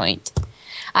this point.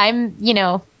 I'm,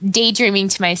 daydreaming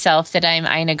to myself that I'm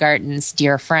Ina Garten's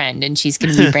dear friend, and she's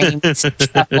going to be bringing me some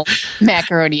truffle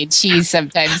macaroni and cheese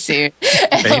sometime soon.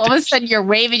 And all of a sudden, you're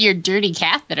waving your dirty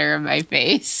catheter in my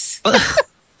face.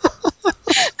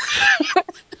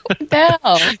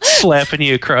 No. Slapping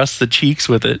you across the cheeks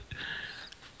with it.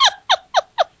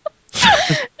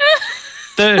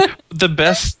 The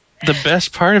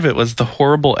best part of it was the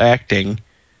horrible acting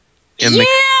in the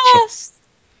commercial.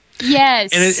 Yes.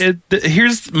 And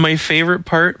here's my favorite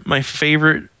part. My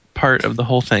favorite part of the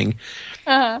whole thing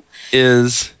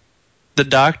is the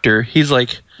doctor. He's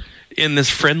like, in this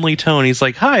friendly tone, he's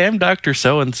like, "Hi, I'm Dr.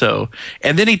 So-and-so."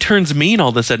 And then he turns mean all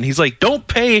of a sudden. He's like, don't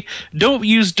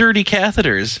use dirty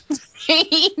catheters.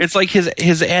 It's like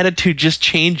his attitude just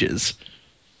changes.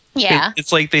 Yeah.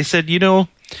 It's like they said,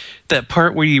 that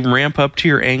part where you ramp up to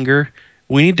your anger,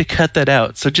 we need to cut that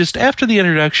out. So just after the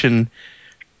introduction,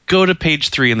 go to page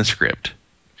 3 in the script.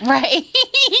 Right.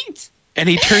 And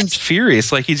he turns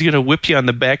furious, like he's going to whip you on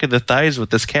the back of the thighs with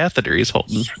this catheter he's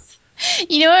holding.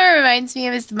 You know what it reminds me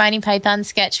of is the Monty Python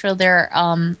sketch where they're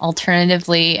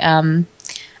alternatively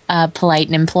polite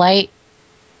and impolite.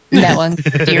 That one.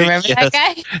 Do you remember that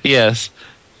guy? Yes.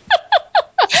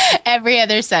 Every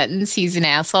other sentence, he's an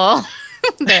asshole.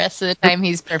 The rest of the time,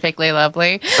 he's perfectly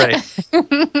lovely. Right.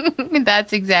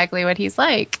 That's exactly what he's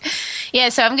like. Yeah,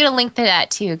 so I'm going to link to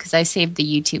that, too, because I saved the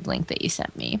YouTube link that you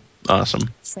sent me. Awesome.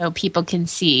 So people can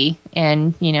see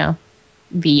and,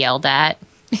 be yelled at.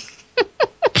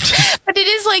 But it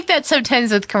is like that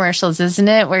sometimes with commercials, isn't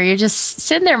it? Where you're just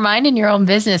sitting there minding your own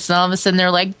business, and all of a sudden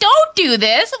they're like, "Don't do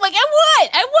this." I'm like, "I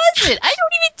wasn't. I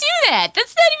don't even do that.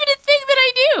 That's not even a thing that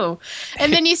I do."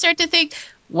 And then you start to think,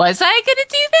 was I going to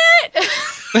do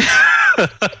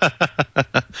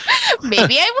that?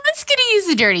 Maybe I was going to use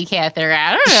a dirty catheter.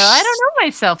 I don't know. I don't know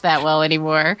myself that well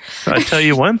anymore. I'll tell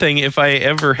you one thing. If I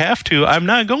ever have to, I'm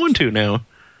not going to now.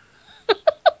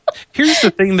 Here's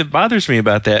the thing that bothers me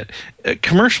about that.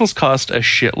 Commercials cost a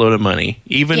shitload of money,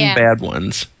 even bad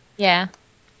ones. Yeah.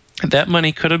 That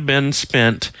money could have been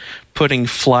spent putting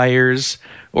flyers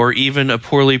or even a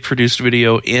poorly produced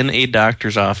video in a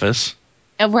doctor's office.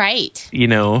 Right.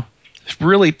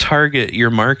 Really target your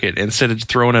market instead of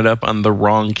throwing it up on the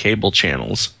wrong cable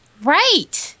channels.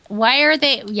 Right. Why are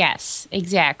they? Yes,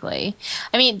 exactly.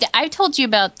 I mean, I've told you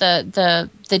about the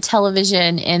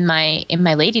television in my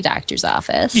lady doctor's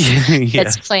office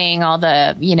that's playing all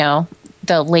the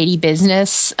the lady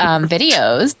business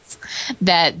videos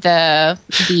that the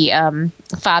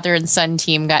father and son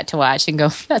team got to watch and go,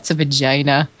 "That's a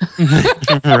vagina."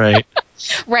 Right.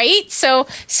 Right. So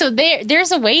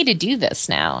there's a way to do this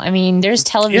now. I mean, there's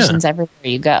televisions everywhere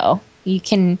you go. You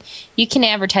can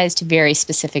advertise to very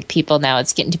specific people now.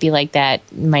 It's getting to be like that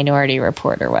Minority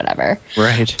Report or whatever.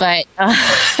 Right. But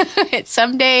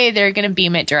someday they're going to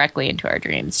beam it directly into our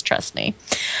dreams. Trust me.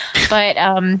 But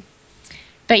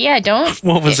yeah, don't.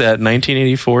 What was that?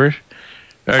 1984?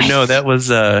 Or no, that was.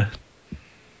 Well,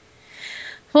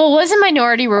 it was a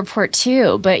Minority Report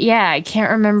too, but yeah, I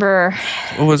can't remember.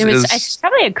 What was it? It's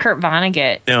probably a Kurt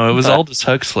Vonnegut. No, it was Aldous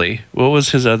Huxley. What was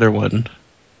his other one?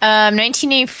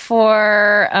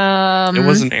 1984. It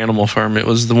wasn't Animal Farm. It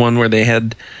was the one where they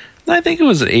had. I think it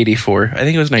was 84. I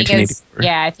think it was 1984.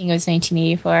 I think it was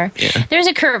 1984. Yeah. There's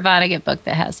a Kurt Vonnegut book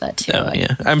that has that too. Oh,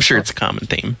 yeah. I'm sure it's a common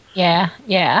theme. Yeah.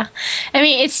 I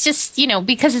mean, it's just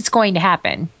because it's going to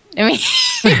happen. I mean,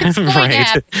 it's going to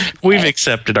happen. We've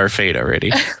accepted our fate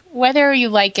already. Whether you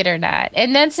like it or not.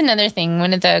 And that's another thing.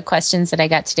 One of the questions that I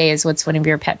got today is, what's one of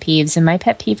your pet peeves? And my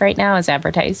pet peeve right now is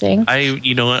advertising.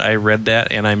 You know what? I read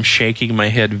that and I'm shaking my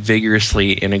head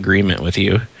vigorously in agreement with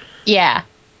you. Yeah.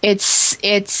 The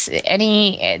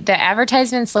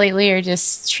advertisements lately are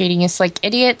just treating us like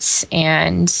idiots,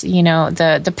 and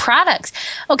the products.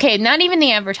 Okay, not even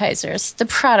the advertisers, the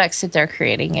products that they're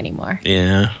creating anymore.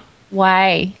 Yeah.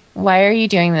 Why are you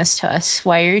doing this to us?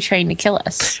 Why are you trying to kill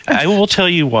us? I will tell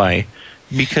you why.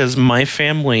 Because my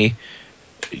family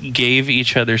gave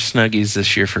each other Snuggies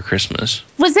this year for Christmas.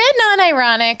 Was that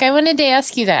non-ironic? I wanted to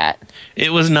ask you that.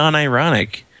 It was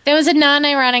non-ironic. That was a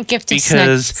non-ironic gift of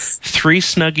Because Snuggies. 3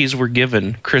 Snuggies were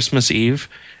given Christmas Eve,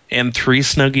 and 3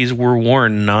 Snuggies were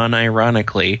worn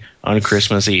non-ironically on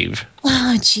Christmas Eve.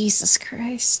 Oh, Jesus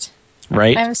Christ.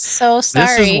 Right? I'm so sorry.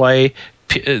 This is why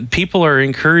people are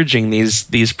encouraging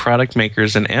these product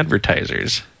makers and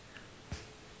advertisers.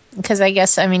 Because I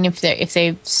guess, if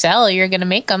they sell, you're going to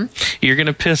make them. You're going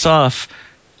to piss off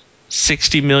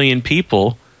 60 million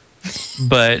people,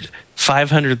 but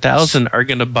 500,000 are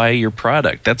going to buy your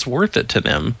product. That's worth it to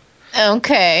them.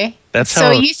 Okay. That's So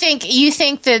how. you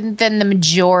think that then the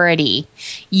majority,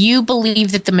 you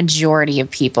believe that the majority of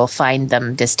people find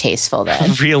them distasteful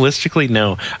then? Realistically,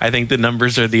 no. I think the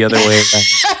numbers are the other way around.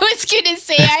 I was going to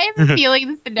say, I have a feeling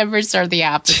that the numbers are the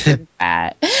opposite of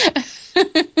that.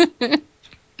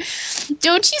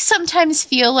 Don't you sometimes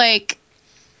feel like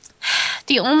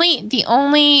I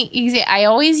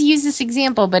always use this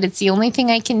example, but it's the only thing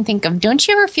I can think of. Don't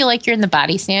you ever feel like you're in the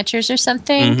Body Snatchers or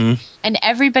something, Mm-hmm. and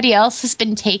everybody else has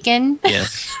been taken?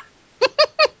 Yes.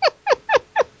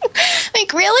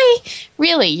 Like,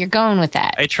 really, you're going with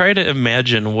that? I try to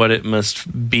imagine what it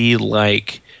must be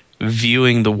like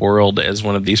viewing the world as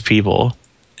one of these people.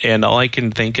 And all I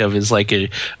can think of is like a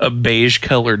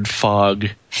beige-colored fog.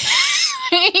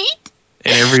 Right?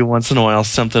 And every once in a while,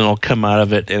 something will come out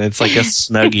of it, and it's like a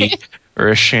Snuggie or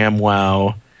a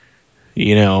ShamWow,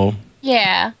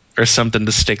 Yeah. or something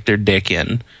to stick their dick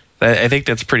in. I think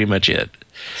that's pretty much it.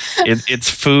 It's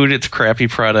food, it's crappy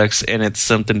products, and it's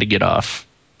something to get off.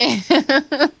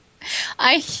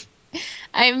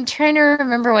 I'm trying to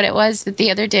remember what it was, but the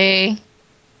other day,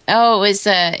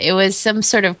 it was some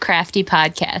sort of crafty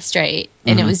podcast, right?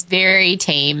 And it was very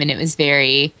tame, and it was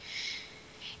very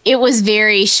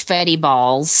sweaty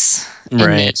balls in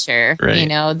nature,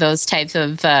 right. those types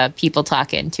of people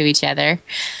talking to each other.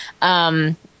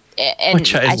 And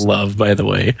Which I love, by the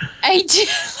way. I do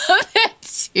love that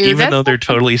too. Even though they're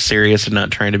totally serious and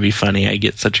not trying to be funny, I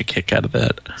get such a kick out of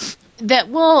that.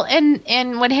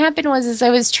 And what happened was I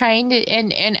was trying to,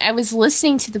 and I was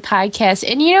listening to the podcast,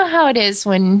 and you know how it is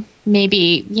when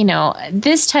maybe,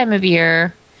 this time of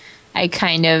year, I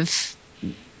kind of,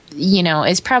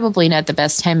 is probably not the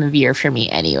best time of year for me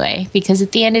anyway, because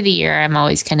at the end of the year, I'm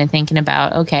always kind of thinking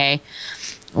about, okay,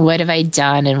 what have I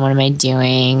done and what am I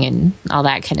doing and all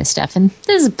that kind of stuff. And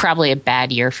this is probably a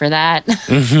bad year for that,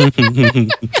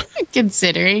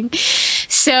 considering.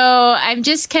 So I'm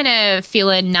just kind of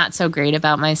feeling not so great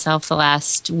about myself the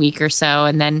last week or so.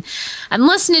 And then I'm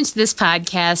listening to this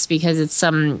podcast because it's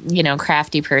some,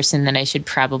 crafty person that I should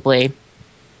probably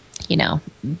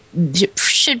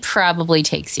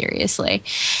take seriously.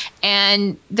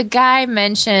 And the guy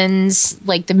mentions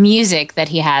like the music that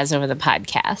he has over the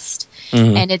podcast.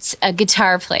 Mm-hmm. And it's a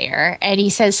guitar player. And he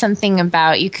says something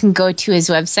about you can go to his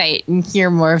website and hear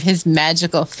more of his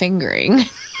magical fingering.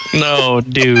 No,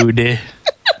 dude. And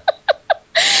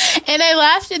I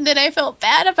laughed, and then I felt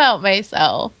bad about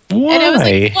myself. Why? And I was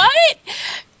like,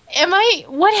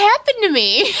 what happened to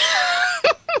me?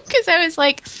 Because I was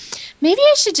like, maybe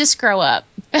I should just grow up.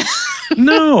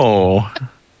 No. No,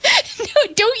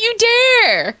 don't you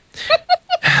dare.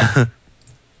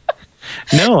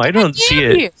 No, I don't see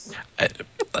it.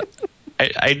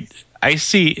 I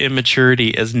see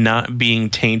immaturity as not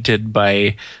being tainted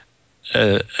by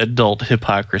adult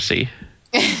hypocrisy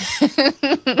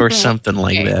or something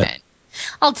like that. Then.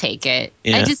 I'll take it.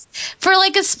 Yeah. I just, for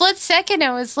like a split second,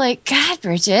 I was like, God,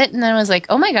 Bridget. And then I was like,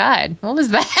 oh my God, what was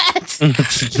that?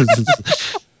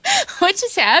 What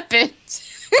just happened?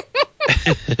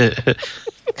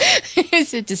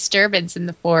 It's a disturbance in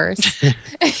the force.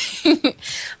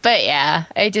 But yeah,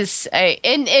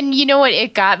 and you know what?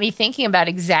 It got me thinking about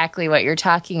exactly what you're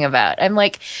talking about. I'm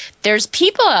like, there's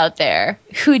people out there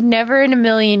who'd never in a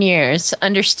million years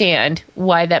understand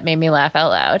why that made me laugh out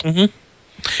loud. Mm-hmm.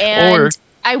 And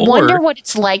I wonder what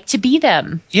it's like to be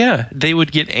them. Yeah, they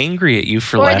would get angry at you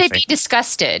for laughing. Or laughing. they'd be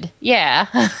disgusted.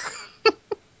 Yeah.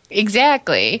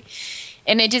 Exactly.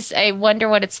 And I wonder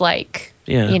what it's like.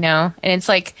 Yeah. And it's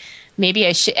like, maybe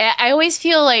I should. I always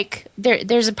feel like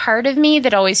there's a part of me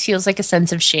that always feels like a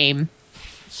sense of shame.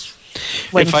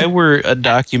 If I were a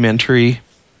documentary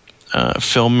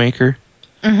filmmaker,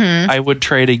 mm-hmm. I would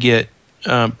try to get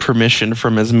permission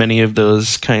from as many of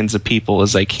those kinds of people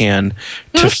as I can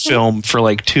to film for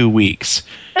like 2 weeks.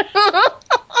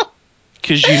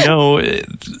 Because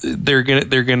they're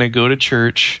gonna go to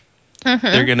church, mm-hmm.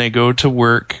 they're gonna go to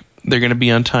work, they're gonna be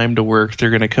on time to work,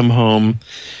 they're gonna come home.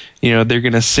 They're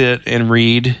gonna sit and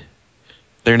read.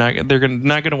 They're not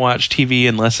gonna watch TV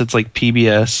unless it's like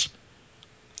PBS.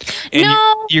 And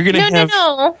no, you're gonna have.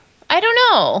 No. I don't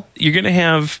know. You're gonna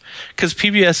have, because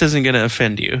PBS isn't gonna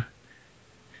offend you.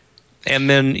 And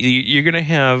then you're gonna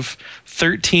have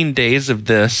 13 days of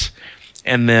this,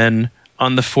 and then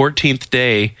on the 14th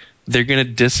day they're gonna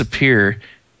disappear,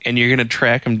 and you're gonna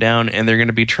track them down, and they're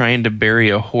gonna be trying to bury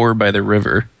a whore by the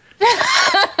river.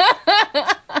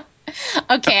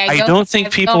 Okay, I don't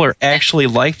think people are actually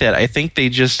like that. I think they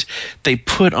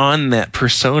put on that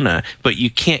persona, but you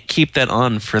can't keep that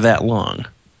on for that long.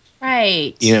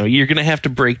 Right. You're going to have to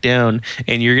break down,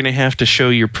 and you're going to have to show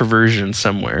your perversion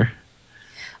somewhere.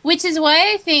 Which is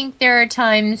why I think there are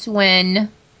times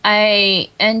when I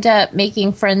end up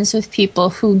making friends with people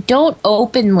who don't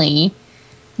openly,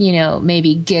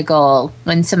 maybe giggle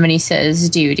when somebody says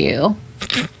doo-doo.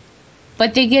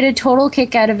 But they get a total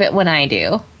kick out of it when I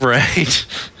do. Right.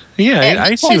 Yeah,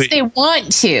 I see. Because they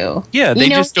want to. Yeah, they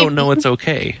just don't know it's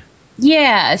okay.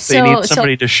 Yeah. They need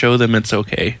somebody to show them it's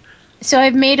okay. So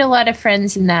I've made a lot of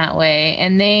friends in that way.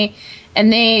 And they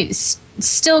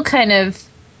still kind of,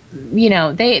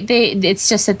 it's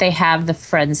just that they have the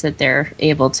friends that they're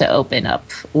able to open up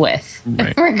with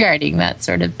regarding that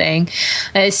sort of thing.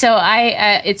 So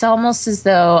it's almost as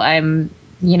though I'm,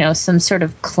 some sort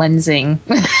of cleansing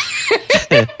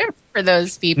for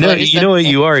those people. No, you know what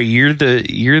you are? You're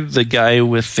the guy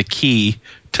with the key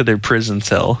to their prison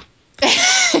cell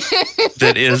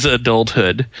that is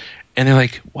adulthood. And they're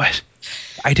like, what?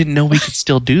 I didn't know we could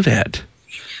still do that.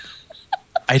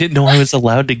 I didn't know I was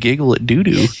allowed to giggle at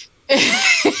doo-doo. And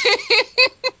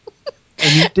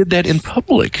you did that in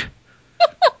public.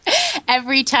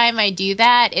 Every time I do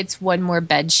that, it's one more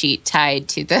bed sheet tied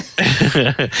to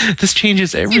the... This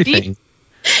changes everything.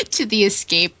 To the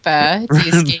escape.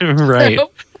 Right.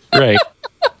 Right.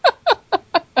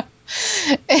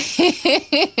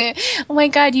 Oh my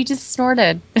God, you just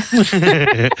snorted.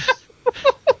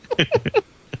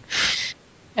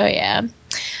 Oh yeah.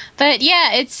 But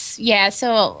yeah,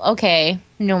 so okay,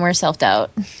 no more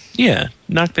self-doubt. Yeah,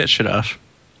 knock that shit off.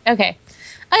 Okay.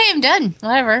 I am done.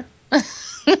 Whatever.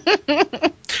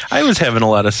 I was having a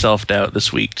lot of self-doubt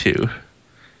this week too.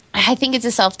 I think it's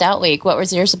a self-doubt week. What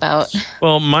was yours about?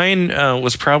 Well, mine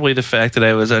was probably the fact that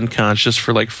I was unconscious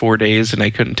for like 4 days and I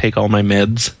couldn't take all my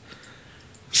meds.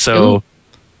 So,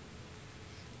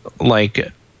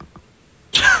 like,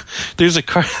 there's a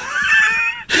car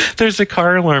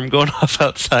alarm going off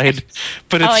outside,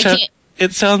 but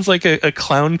it sounds like a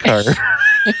clown car.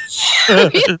 I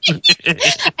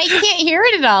can't hear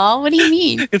it at all. What do you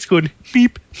mean? It's going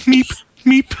meep, meep,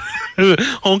 meep,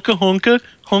 honka, honka,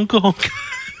 honka, honka.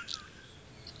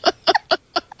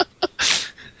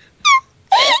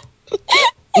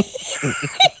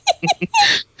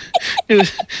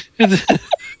 Is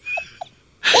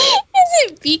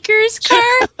it Beaker's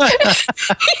car?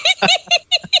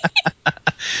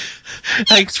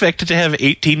 I expected to have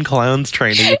 18 clowns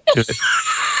trying to get to it.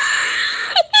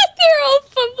 They're all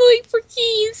fumbling for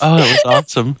keys. Oh, it was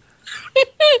awesome.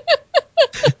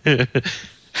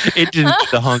 It didn't do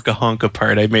the honka honka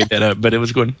part. I made that up, but it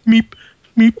was going meep,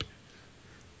 meep.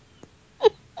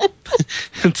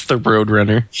 It's the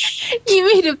Roadrunner.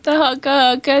 You made up the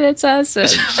honka honka. That's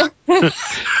awesome.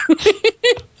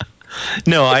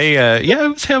 No, I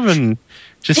was having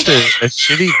just a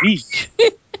shitty week.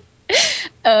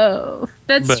 Oh,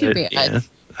 that's too bad.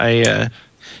 Yeah,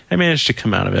 I managed to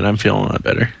come out of it. I'm feeling a lot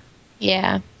better.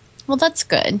 Yeah. Well, that's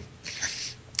good.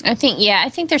 I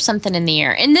think there's something in the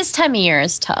air. And this time of year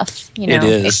is tough. It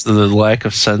is. The lack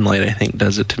of sunlight, I think,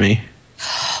 does it to me.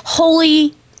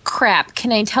 Holy crap.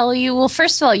 Can I tell you? Well,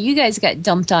 first of all, you guys got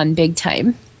dumped on big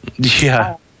time.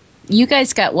 Yeah. You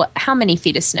guys got how many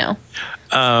feet of snow?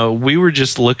 We were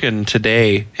just looking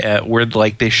today at where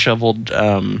they shoveled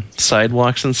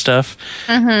sidewalks and stuff.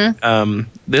 Mm-hmm.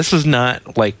 This is not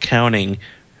counting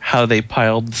how they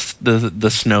piled the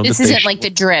snow. This isn't like the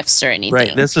drifts or anything.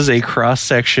 Right. This is a cross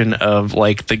section of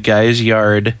the guy's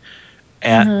yard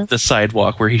at the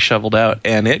sidewalk where he shoveled out,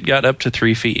 and it got up to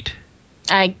 3 feet.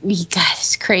 God,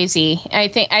 it's crazy. I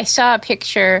think I saw a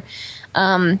picture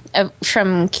from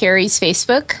Carrie's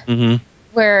Facebook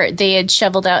where they had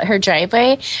shoveled out her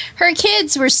driveway. Her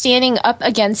kids were standing up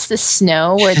against the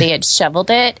snow where they had shoveled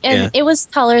it, and it was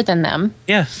taller than them.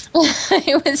 Yeah.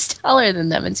 It was taller than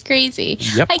them. It's crazy.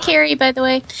 Yep. Hi, Carrie, by the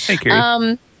way. Hey,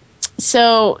 Carrie.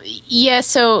 So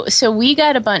we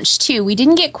got a bunch too. We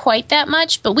didn't get quite that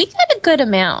much, but we got a good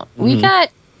amount. We got,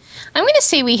 I'm going to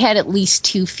say we had at least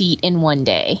 2 feet in one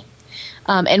day.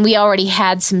 And we already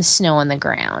had some snow on the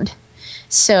ground.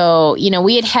 So,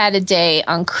 we had a day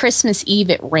on Christmas Eve,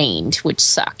 it rained, which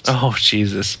sucked. Oh,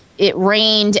 Jesus. It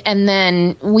rained, and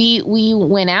then we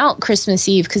went out Christmas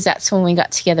Eve because that's when we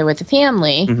got together with the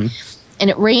family. Mm-hmm. And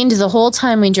it rained the whole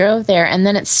time we drove there, and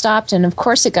then it stopped, and of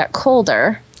course it got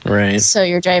colder. Right. So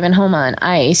you're driving home on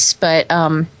ice, but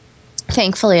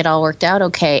thankfully it all worked out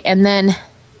okay. And then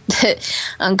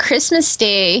on Christmas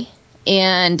Day,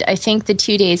 and I think the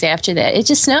 2 days after that, it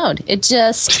just snowed. It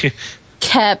just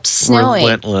kept snowing.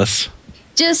 Relentless.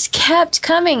 Just kept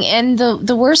coming. And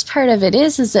the worst part of it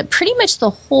is that pretty much the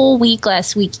whole week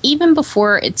last week, even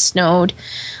before it snowed,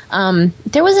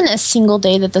 there wasn't a single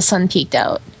day that the sun peeked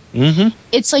out. Mm-hmm.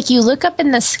 It's like you look up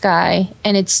in the sky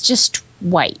and it's just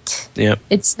white. Yep.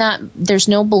 It's not, there's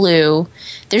no blue.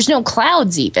 There's no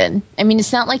clouds even. I mean,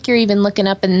 it's not like you're even looking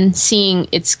up and seeing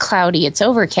it's cloudy, it's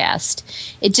overcast.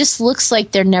 It just looks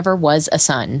like there never was a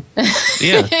sun.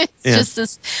 Yeah. It's just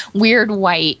this weird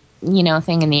white,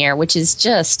 thing in the air, which is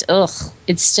just,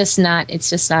 it's just not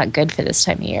good for this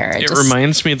time of year. It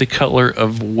reminds me of the color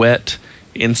of wet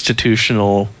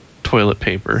institutional toilet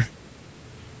paper.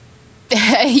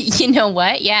 You know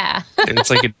what? Yeah. It's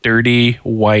like a dirty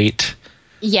white.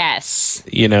 Yes.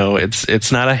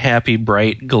 It's not a happy,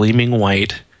 bright, gleaming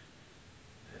white.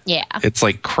 Yeah. It's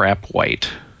like crap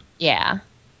white. Yeah.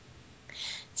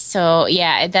 So,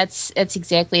 yeah, that's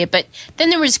exactly it. But then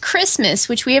there was Christmas,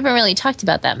 which we haven't really talked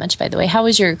about that much, by the way. How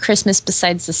was your Christmas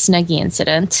besides the Snuggie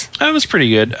incident? It was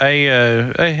pretty good.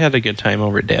 I had a good time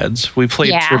over at Dad's. We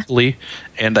played Tripoli,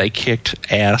 and I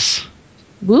kicked ass.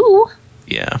 Woo.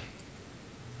 Yeah.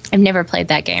 I've never played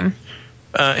that game.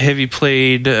 Have you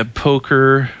played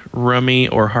poker, rummy,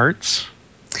 or hearts?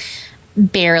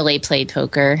 Barely played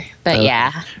poker, but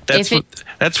yeah.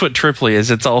 That's what Tripoli is.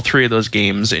 It's all three of those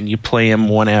games, and you play them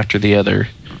one after the other.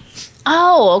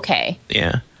 Oh, okay.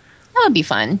 Yeah. That would be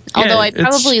fun. Although I'd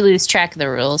probably lose track of the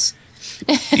rules.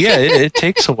 Yeah, it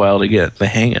takes a while to get the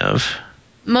hang of.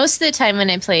 Most of the time when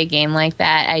I play a game like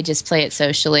that, I just play it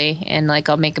socially, and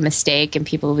I'll make a mistake and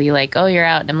people will be like, "Oh, you're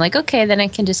out." And I'm like, "Okay, then I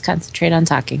can just concentrate on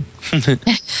talking."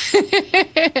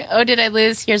 Oh, did I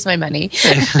lose? Here's my money.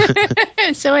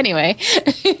 So anyway.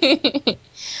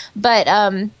 But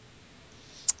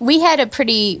we had a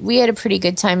pretty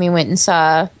good time. We went and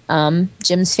saw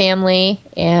Jim's family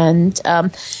and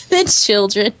the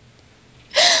children.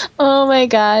 Oh my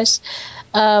gosh.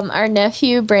 Our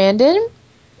nephew Brandon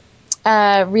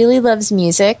really loves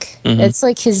music. Mm-hmm. It's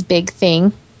like his big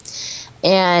thing.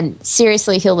 And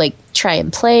seriously, he'll try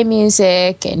and play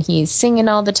music, and he's singing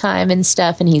all the time and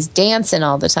stuff, and he's dancing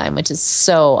all the time, which is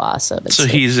so awesome. It's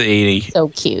he's so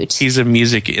cute. He's a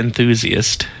music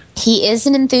enthusiast. He is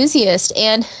an enthusiast,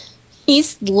 and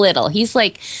he's little. He's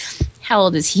how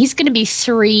old is he? He's going to be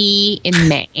 3 in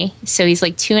May, so he's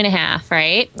 2.5,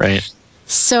 right? Right.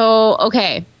 So,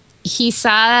 okay. He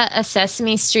saw a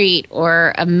Sesame Street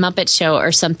or a Muppet Show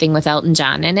or something with Elton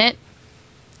John in it.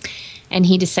 And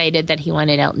he decided that he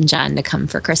wanted Elton John to come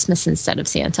for Christmas instead of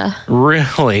Santa.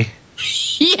 Really?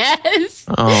 Yes.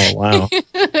 Oh, wow.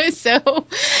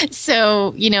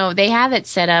 So, they have it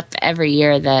set up every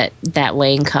year that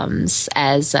Wayne comes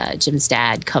as Jim's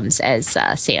dad comes as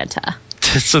Santa.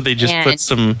 So they just put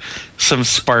some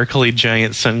sparkly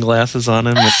giant sunglasses on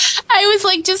him. I was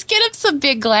just get him some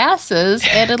big glasses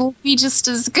and it'll be just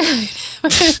as good.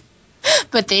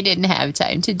 But they didn't have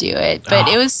time to do it. But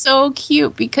It was so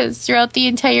cute because throughout the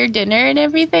entire dinner and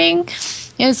everything,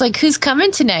 it was who's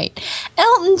coming tonight?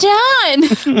 Elton John.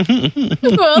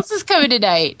 Who else is coming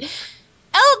tonight?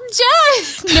 Elton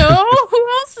John. No, who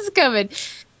else is coming?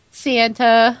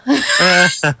 Santa.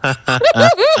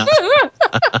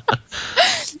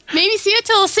 Maybe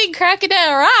Santa will sing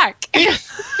Crocodile Rock.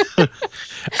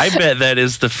 I bet that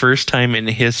is the first time in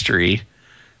history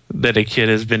that a kid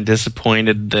has been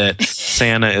disappointed that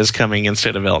Santa is coming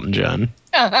instead of Elton John.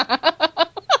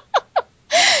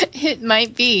 It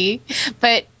might be,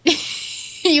 but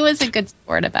he was a good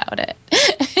sport about it.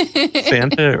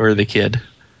 Santa or the kid?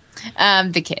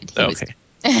 The kid. Okay.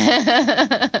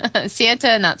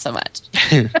 Santa, not so much.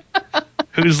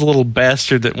 Who's the little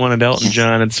bastard that wanted Elton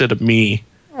John instead of me?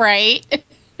 Right.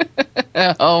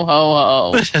 Ho, ho,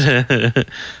 ho.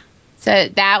 So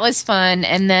that was fun.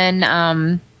 And then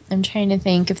I'm trying to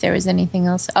think if there was anything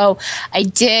else. Oh, I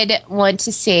did want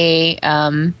to say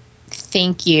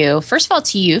thank you, first of all,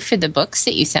 to you for the books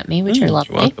that you sent me, which are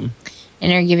lovely. You're welcome.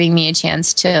 And are giving me a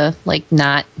chance to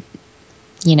not,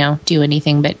 do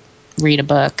anything but read a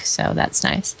book. So that's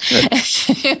nice.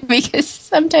 Because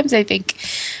sometimes I think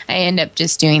I end up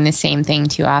just doing the same thing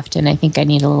too often. I think I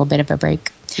need a little bit of a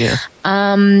break. Yeah.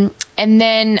 And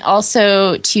then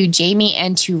also to Jamie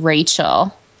and to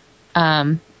Rachel,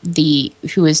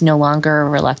 who is no longer a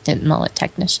reluctant mullet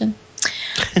technician.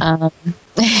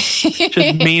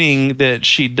 Meaning that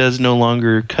she does no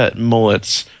longer cut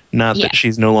mullets, not that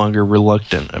she's no longer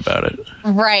reluctant about it.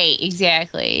 Right,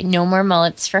 exactly. No more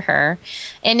mullets for her.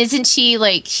 And isn't she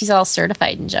she's all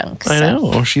certified in junk? I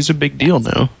know. She's a big deal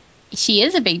now. She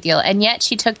is a big deal, and yet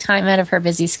she took time out of her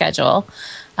busy schedule.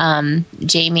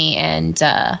 Jamie and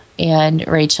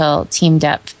Rachel teamed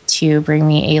up to bring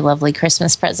me a lovely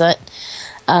Christmas present,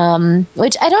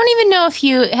 which I don't even know if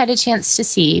you had a chance to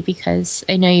see because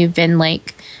I know you've been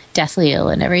deathly ill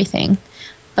and everything.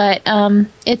 But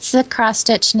it's a cross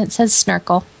stitch and it says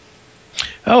Snarkle.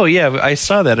 Oh yeah, I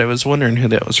saw that. I was wondering who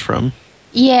that was from.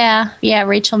 Yeah,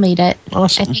 Rachel made it.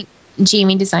 Awesome. I think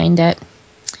Jamie designed it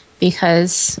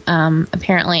because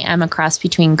apparently I'm a cross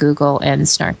between Google and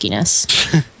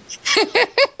snarkiness.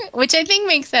 Which I think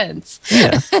makes sense.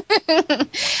 Yeah.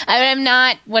 I'm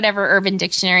not whatever Urban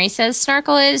Dictionary says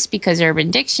snarkle is, because Urban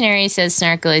Dictionary says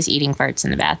snarkle is eating farts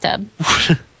in the bathtub.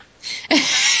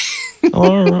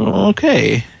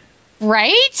 Okay.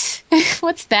 Right?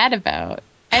 What's that about?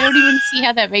 I don't even see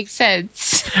how that makes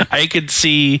sense. I could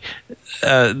see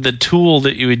the tool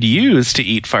that you would use to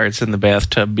eat farts in the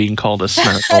bathtub being called a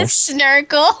snarkle. A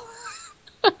snarkle?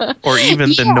 Or even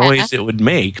the noise it would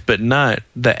make, but not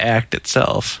the act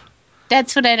itself.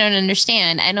 That's what I don't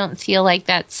understand. I don't feel like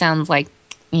that sounds like,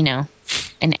 an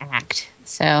act.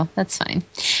 So that's fine.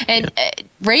 And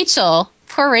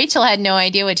poor Rachel had no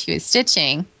idea what she was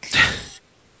stitching.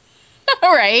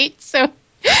 All right. So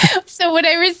when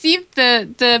I received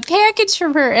the package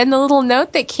from her and the little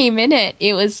note that came in it,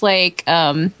 it was like,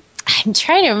 I'm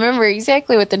trying to remember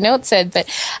exactly what the note said, but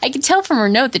I could tell from her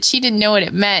note that she didn't know what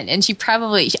it meant. And she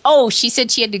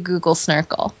said she had to Google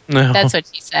snarkle. No. That's what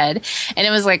she said. And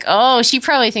it was like, she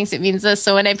probably thinks it means this.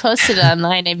 So when I posted it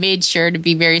online, I made sure to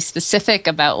be very specific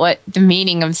about what the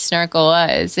meaning of snarkle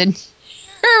was. And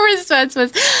her response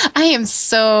was, I am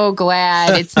so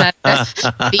glad it's not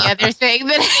the other thing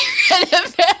that I read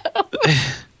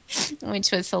about,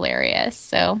 which was hilarious.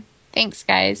 So thanks,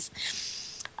 guys.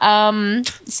 So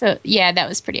yeah, that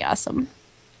was pretty awesome.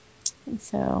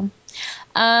 So,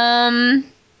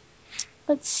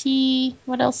 let's see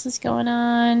what else is going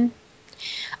on.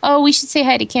 Oh, we should say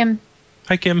hi to Kim.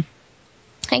 Hi, Kim.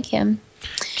 Hi, Kim.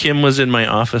 Kim was in my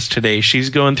office today. She's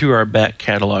going through our back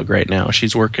catalog right now.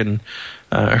 She's working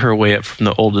her way up from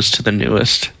the oldest to the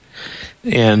newest.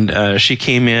 And she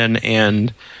came in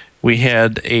and we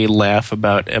had a laugh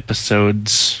about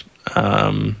episodes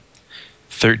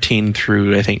 13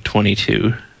 through, I think,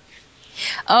 22.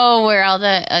 Oh, where all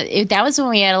the... that was when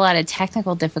we had a lot of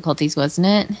technical difficulties, wasn't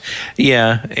it?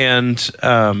 Yeah, and...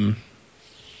 God,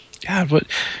 what...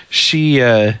 She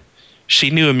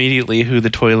knew immediately who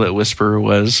the toilet whisperer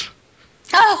was.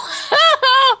 Oh!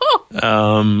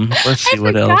 Let's see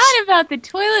what else. I forgot about the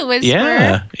toilet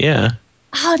whisperer. Yeah.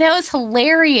 Oh, that was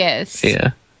hilarious.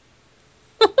 Yeah.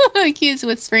 Like he was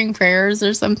whispering prayers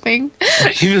or something.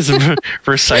 He was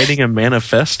reciting a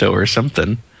manifesto or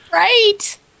something.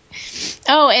 Right.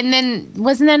 Oh, and then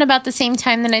wasn't that about the same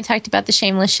time that I talked about the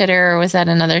shameless shitter, or was that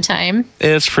another time?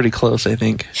 It's pretty close, I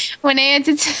think. When I had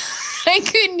to I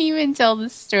couldn't even tell the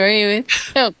story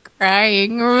without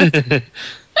crying.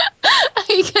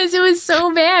 Because it was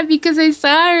so bad because I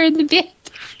saw her in the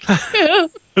bathroom.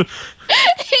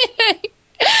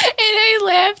 And I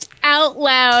laughed out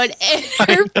loud at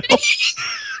her face.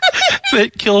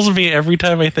 That kills me every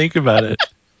time I think about it.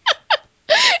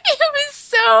 It was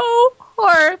so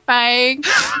horrifying.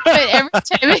 But every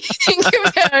time I think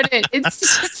about it, it's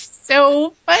just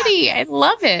so funny. I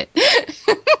love it.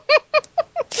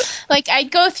 Like, I'd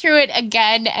go through it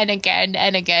again and again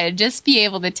and again, just be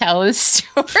able to tell the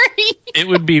story. It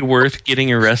would be worth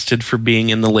getting arrested for being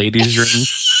in the ladies' room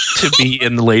to be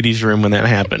in the ladies' room when that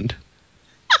happened.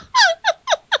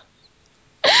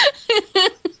 I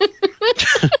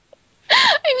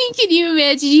mean, can you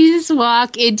imagine? You just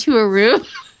walk into a room,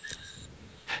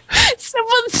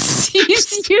 someone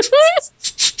sees you,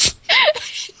 just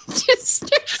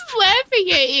starts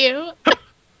laughing at you.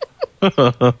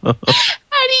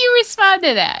 How do you respond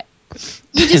to that?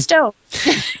 You just don't.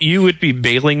 You would be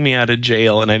bailing me out of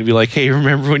jail, and I'd be like, hey,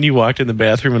 remember when you walked in the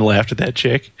bathroom and laughed at that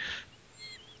chick?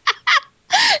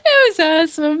 That was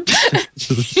awesome.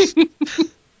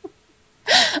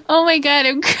 Oh my God,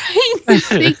 I'm crying just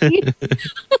thinking.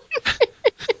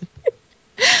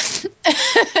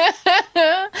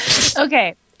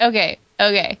 Okay. Okay.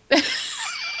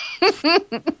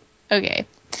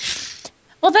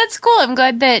 Well, that's cool. I'm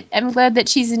glad that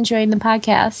she's enjoying the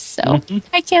podcast. So,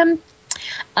 Hi, Kim.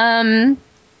 And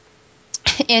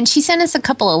she sent us a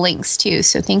couple of links too.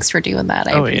 So thanks for doing that.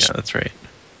 I appreciate yeah, that's right.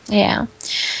 Yeah.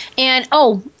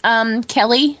 And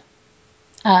Kelly,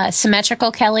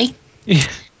 Symmetrical Kelly,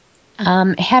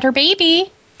 had her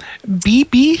baby.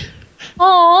 BB.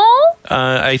 Oh.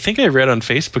 I think I read on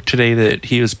Facebook today that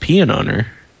he was peeing on her.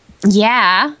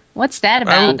 Yeah. What's that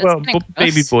about? Well,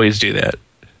 baby boys do that.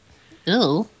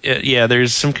 Ooh. Yeah,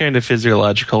 there's some kind of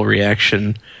physiological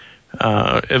reaction.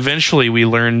 Eventually, we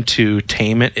learn to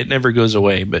tame it. It never goes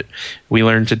away, but we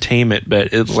learn to tame it.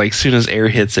 But it's like soon as air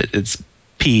hits it, it's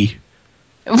pee.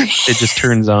 It just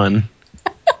turns on.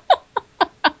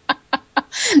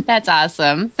 That's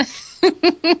awesome.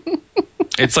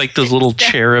 It's like those little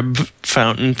cherub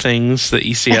fountain things that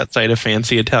you see outside of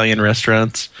fancy Italian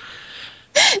restaurants.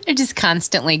 They're just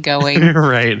constantly going.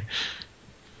 Right.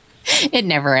 It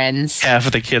never ends. Half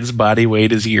of the kid's body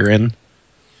weight is urine.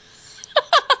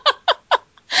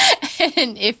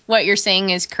 And if what you're saying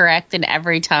is correct, and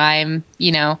every time,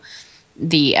 the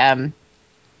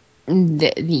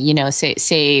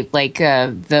say like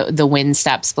the wind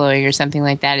stops blowing or something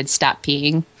like that, it'd stop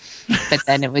peeing, but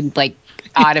then it would like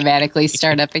automatically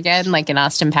start up again, like in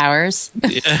Austin Powers.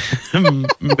 Yeah,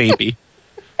 maybe.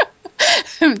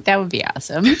 That would be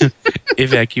awesome.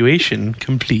 Evacuation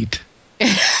complete.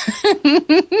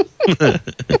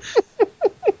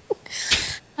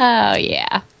 Oh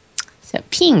yeah. So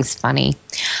peeing's funny,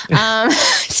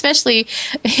 especially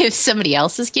if somebody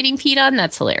else is getting peed on.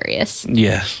 That's hilarious.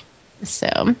 Yes.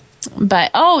 So,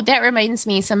 but that reminds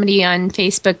me. Somebody on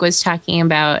Facebook was talking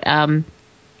about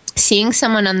seeing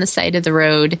someone on the side of the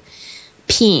road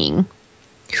peeing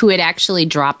who had actually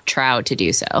dropped trow to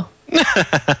do so.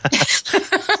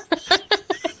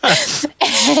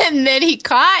 And then he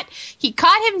caught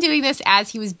him doing this as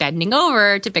he was bending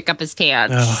over to pick up his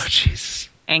pants. Oh, Jesus.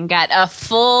 And got a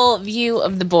full view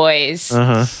of the boys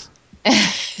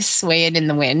swaying in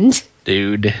the wind.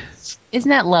 Dude. Isn't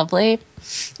that lovely?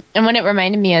 And what it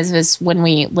reminded me of was when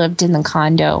we lived in the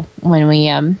condo,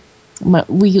 when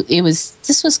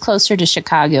this was closer to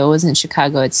Chicago. It wasn't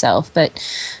Chicago itself, but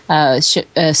a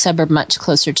suburb much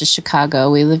closer to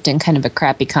Chicago. We lived in kind of a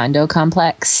crappy condo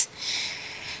complex.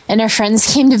 And our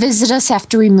friends came to visit us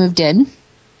after we moved in.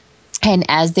 And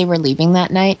as they were leaving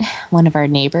that night, one of our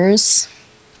neighbors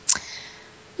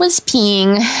was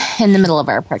peeing in the middle of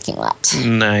our parking lot.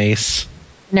 Nice.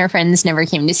 And our friends never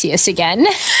came to see us again.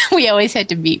 We always had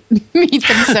to meet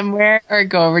them somewhere or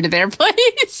go over to their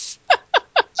place.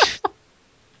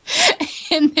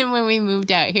 And then when we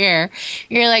moved out here,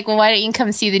 you're like, well, why don't you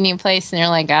come see the new place? And they're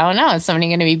like, I don't know. Is somebody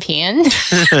going to be peeing?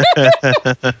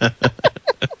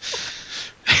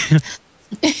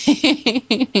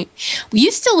 We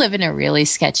used to live in a really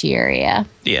sketchy area.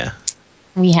 Yeah.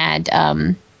 We had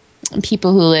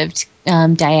people who lived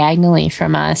diagonally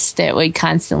from us that would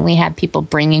constantly have people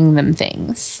bringing them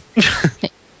things.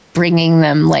 Bringing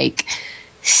them like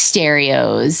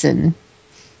stereos and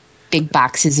big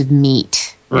boxes of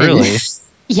meat. Really?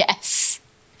 Yes.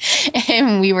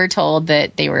 And we were told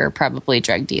that they were probably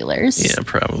drug dealers. Yeah,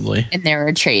 probably. And there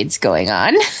were trades going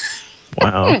on.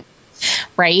 Wow.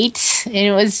 Right? And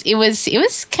it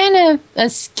was kind of a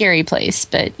scary place,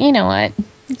 but you know what?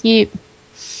 You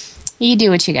do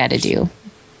what you got to do.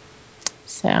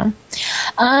 So,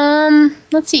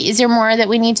 let's see. Is there more that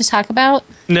we need to talk about?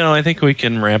 No, I think we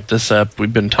can wrap this up.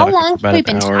 We've been talking about How long have we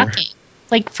been hour. talking?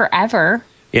 Like forever.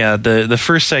 Yeah, the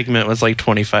first segment was like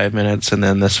 25 minutes, and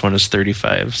then this one is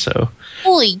 35. So,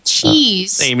 Holy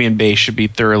cheese! Amy and Bay should be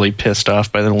thoroughly pissed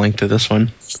off by the length of this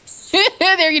one.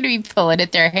 They're going to be pulling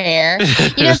at their hair.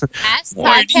 You know,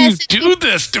 Why do you do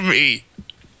this to me?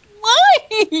 Why?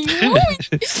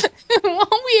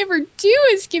 All we ever do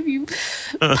is give you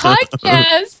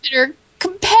podcasts that are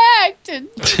compact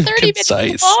and 30 minutes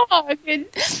long, and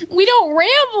we don't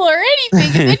ramble or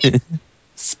anything. And then you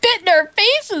spit in our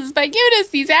faces by giving us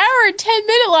these hour and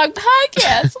 10-minute long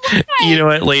podcasts. Why? You know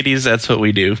what, ladies? That's what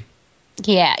we do.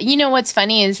 Yeah. You know what's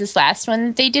funny is this last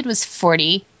one they did was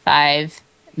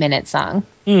 45-minute song.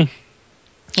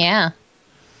 Yeah.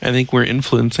 I think we're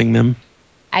influencing them.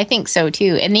 I think so,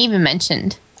 too. And they even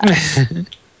mentioned us.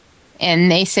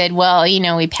 And they said, well, you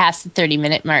know, we passed the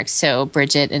 30-minute mark, so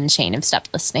Bridget and Shane have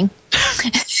stopped listening.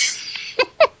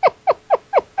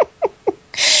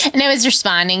 And I was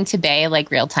responding to Bay,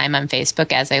 like, real time on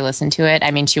Facebook as I listened to it.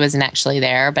 I mean, she wasn't actually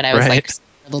there, but I was, like,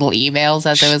 little emails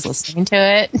as I was listening to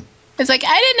it. It's like,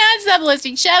 I did not stop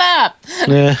listening. Shut up.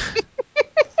 Yeah.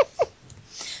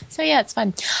 So, yeah, it's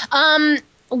fun. Do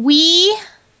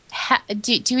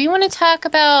we want to talk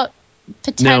about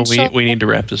potential? No, we need to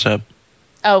wrap this up.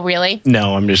 Oh, really?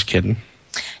 No, I'm just kidding.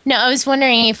 No, I was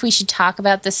wondering if we should talk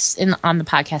about this on the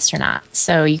podcast or not.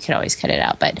 So you could always cut it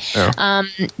out. But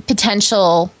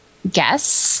potential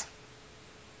guests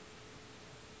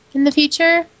in the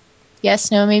future?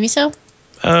 Yes, no, maybe so?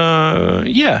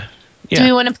 Yeah. Do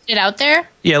we want to put it out there?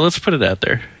 Yeah, let's put it out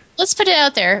there. Let's put it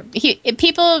out there.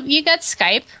 People, you got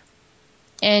Skype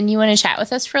and you want to chat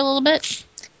with us for a little bit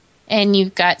and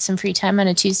you've got some free time on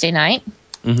a Tuesday night,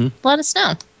 let us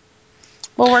know.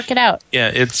 We'll work it out. Yeah,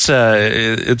 it's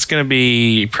going to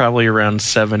be probably around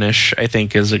 7-ish, I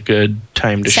think, is a good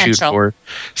time to shoot for.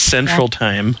 Central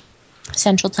time.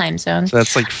 Central time zone. So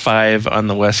that's like 5 on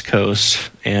the West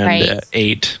Coast and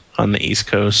 8 on the East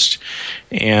Coast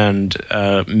and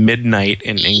midnight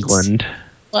in England.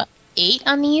 What, 8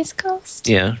 on the East Coast?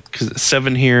 Yeah, because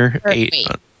 7 here, 8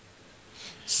 on...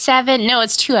 7. No,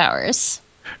 it's 2 hours.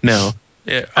 No.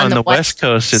 On the West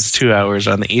Coast, it's 2 hours.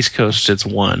 On the East Coast, it's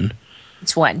 1.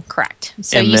 It's 1, correct.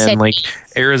 So and you then, said like,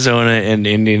 Arizona and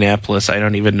Indianapolis, I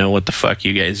don't even know what the fuck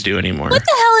you guys do anymore. What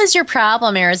the hell is your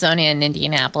problem, Arizona and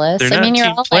Indianapolis? They're not you're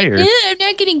team all players. like, I'm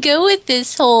not going to go with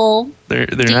this whole... They're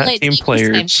not team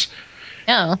players.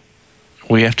 No.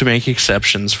 We have to make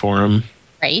exceptions for them.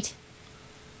 Right.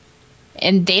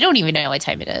 And they don't even know what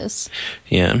time it is.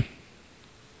 Yeah.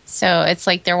 So it's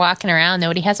like they're walking around.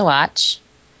 Nobody has a watch.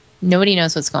 Nobody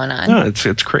knows what's going on. No,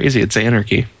 it's crazy. It's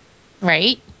anarchy.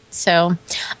 Right. So,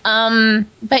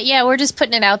 but yeah, we're just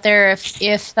putting it out there.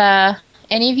 If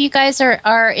any of you guys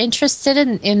are interested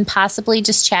in possibly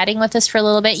just chatting with us for a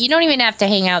little bit, you don't even have to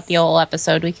hang out the whole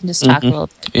episode. We can just talk a little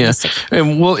bit. Yeah.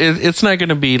 And it's not going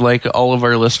to be like all of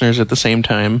our listeners at the same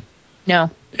time. No.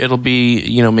 It'll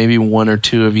be, maybe 1 or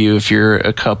 2 of you if you're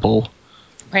a couple.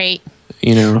 Right.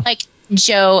 Like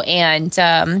Joe and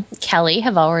Kelly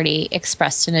have already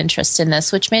expressed an interest in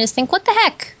this, which made us think, what the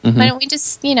heck? Why don't we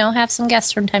just, have some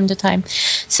guests from time to time?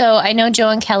 So I know Joe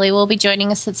and Kelly will be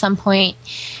joining us at some point.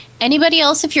 Anybody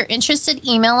else, if you're interested,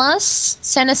 email us,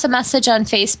 send us a message on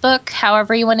Facebook,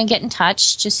 however you want to get in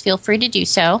touch, just feel free to do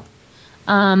so.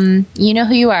 You know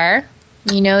who you are.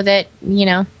 You know that,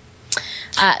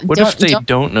 what if they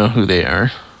don't know who they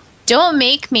are? Don't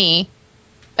make me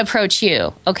approach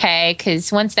you, okay?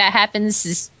 Because once that happens,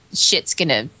 this shit's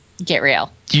gonna get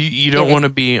real. You don't want to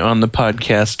be on the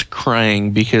podcast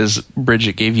crying because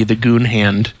Bridget gave you the goon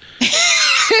hand.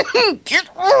 Get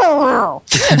off.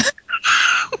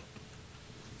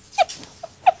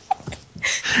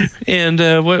 And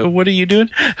what are you doing?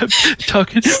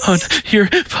 Talking on your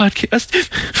podcast.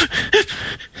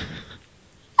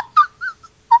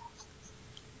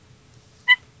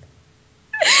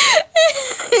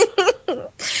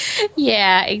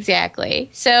 Yeah, exactly.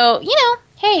 So,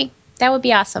 hey, that would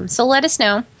be awesome. So let us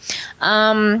know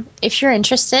if you're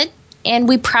interested. And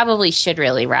we probably should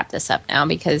really wrap this up now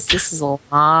because this is a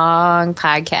long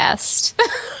podcast.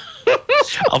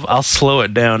 I'll slow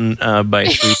it down by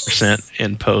 3%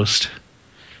 in post.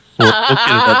 We'll get it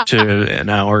up to an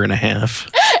hour and a half.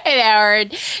 An hour.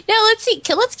 No, let's see.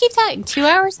 Let's keep talking. 2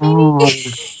 hours, maybe?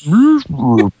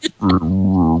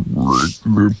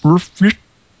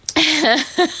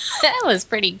 That was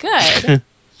pretty good.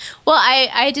 Well,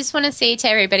 I just want to say to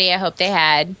everybody, I hope they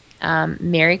had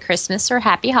Merry Christmas or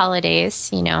Happy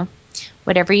Holidays.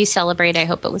 Whatever you celebrate, I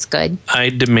hope it was good. I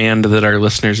demand that our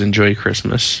listeners enjoy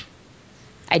Christmas.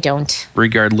 I don't.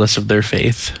 Regardless of their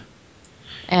faith.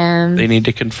 They need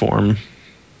to conform.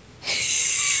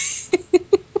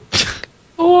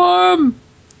 Are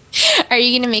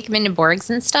you going to make them into Borgs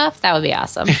and stuff? That would be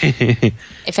awesome.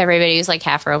 If everybody was like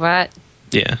half robot.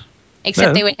 Yeah.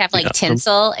 Except they would have like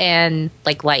tinsel and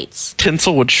like lights.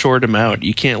 Tinsel would short them out.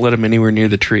 You can't let them anywhere near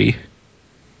the tree.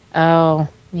 Oh,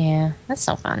 yeah. That's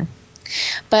so fun.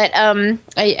 But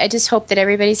I just hope that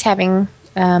everybody's having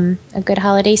a good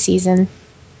holiday season.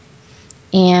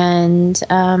 And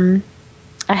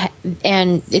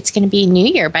it's going to be New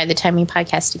Year by the time we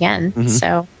podcast again. Mm-hmm.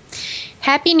 So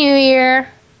Happy New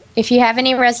Year. If you have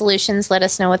any resolutions, let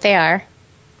us know what they are.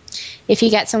 If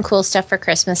you got some cool stuff for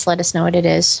Christmas, let us know what it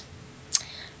is.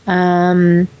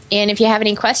 And if you have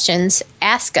any questions,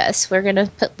 ask us. We're going to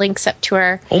put links up to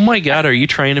our... Oh my God, are you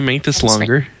trying to make this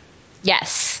longer?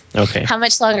 Yes. Okay. How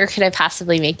much longer could I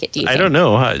possibly make it, do you think? I don't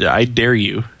know. I dare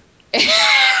you.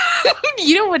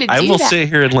 You don't want to do that. I will sit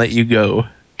here and let you go.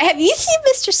 Have you seen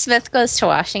Mr. Smith Goes to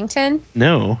Washington?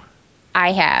 No.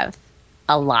 I have.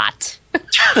 A lot.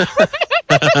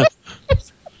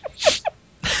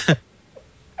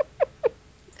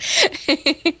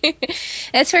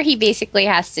 That's where he basically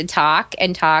has to talk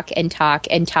and talk and talk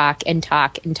and talk and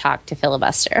talk and talk to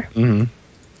filibuster. Mm-hmm.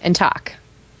 And talk.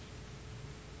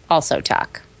 Also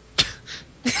talk.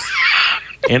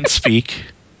 And speak.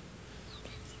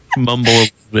 Mumble a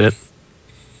little bit.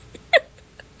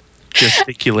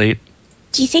 Gesticulate.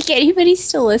 Do you think anybody's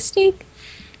still listening?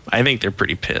 I think they're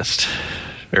pretty pissed.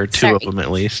 Or two of them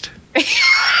at least.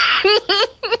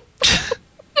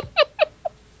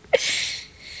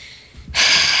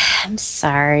 I'm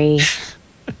sorry.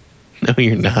 No,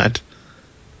 you're not.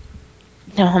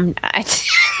 No, I'm not.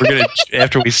 We're gonna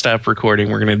after we stop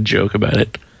recording, we're gonna joke about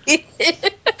it.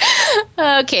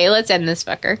 Okay, let's end this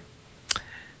fucker.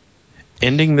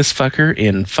 Ending this fucker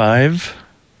in 5,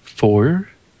 4,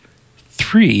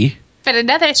 3. But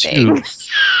another thing. 2,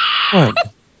 1.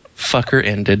 Fucker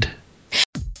ended.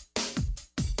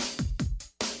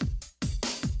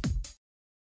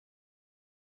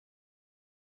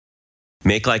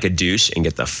 Make like a douche and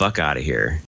get the fuck out of here.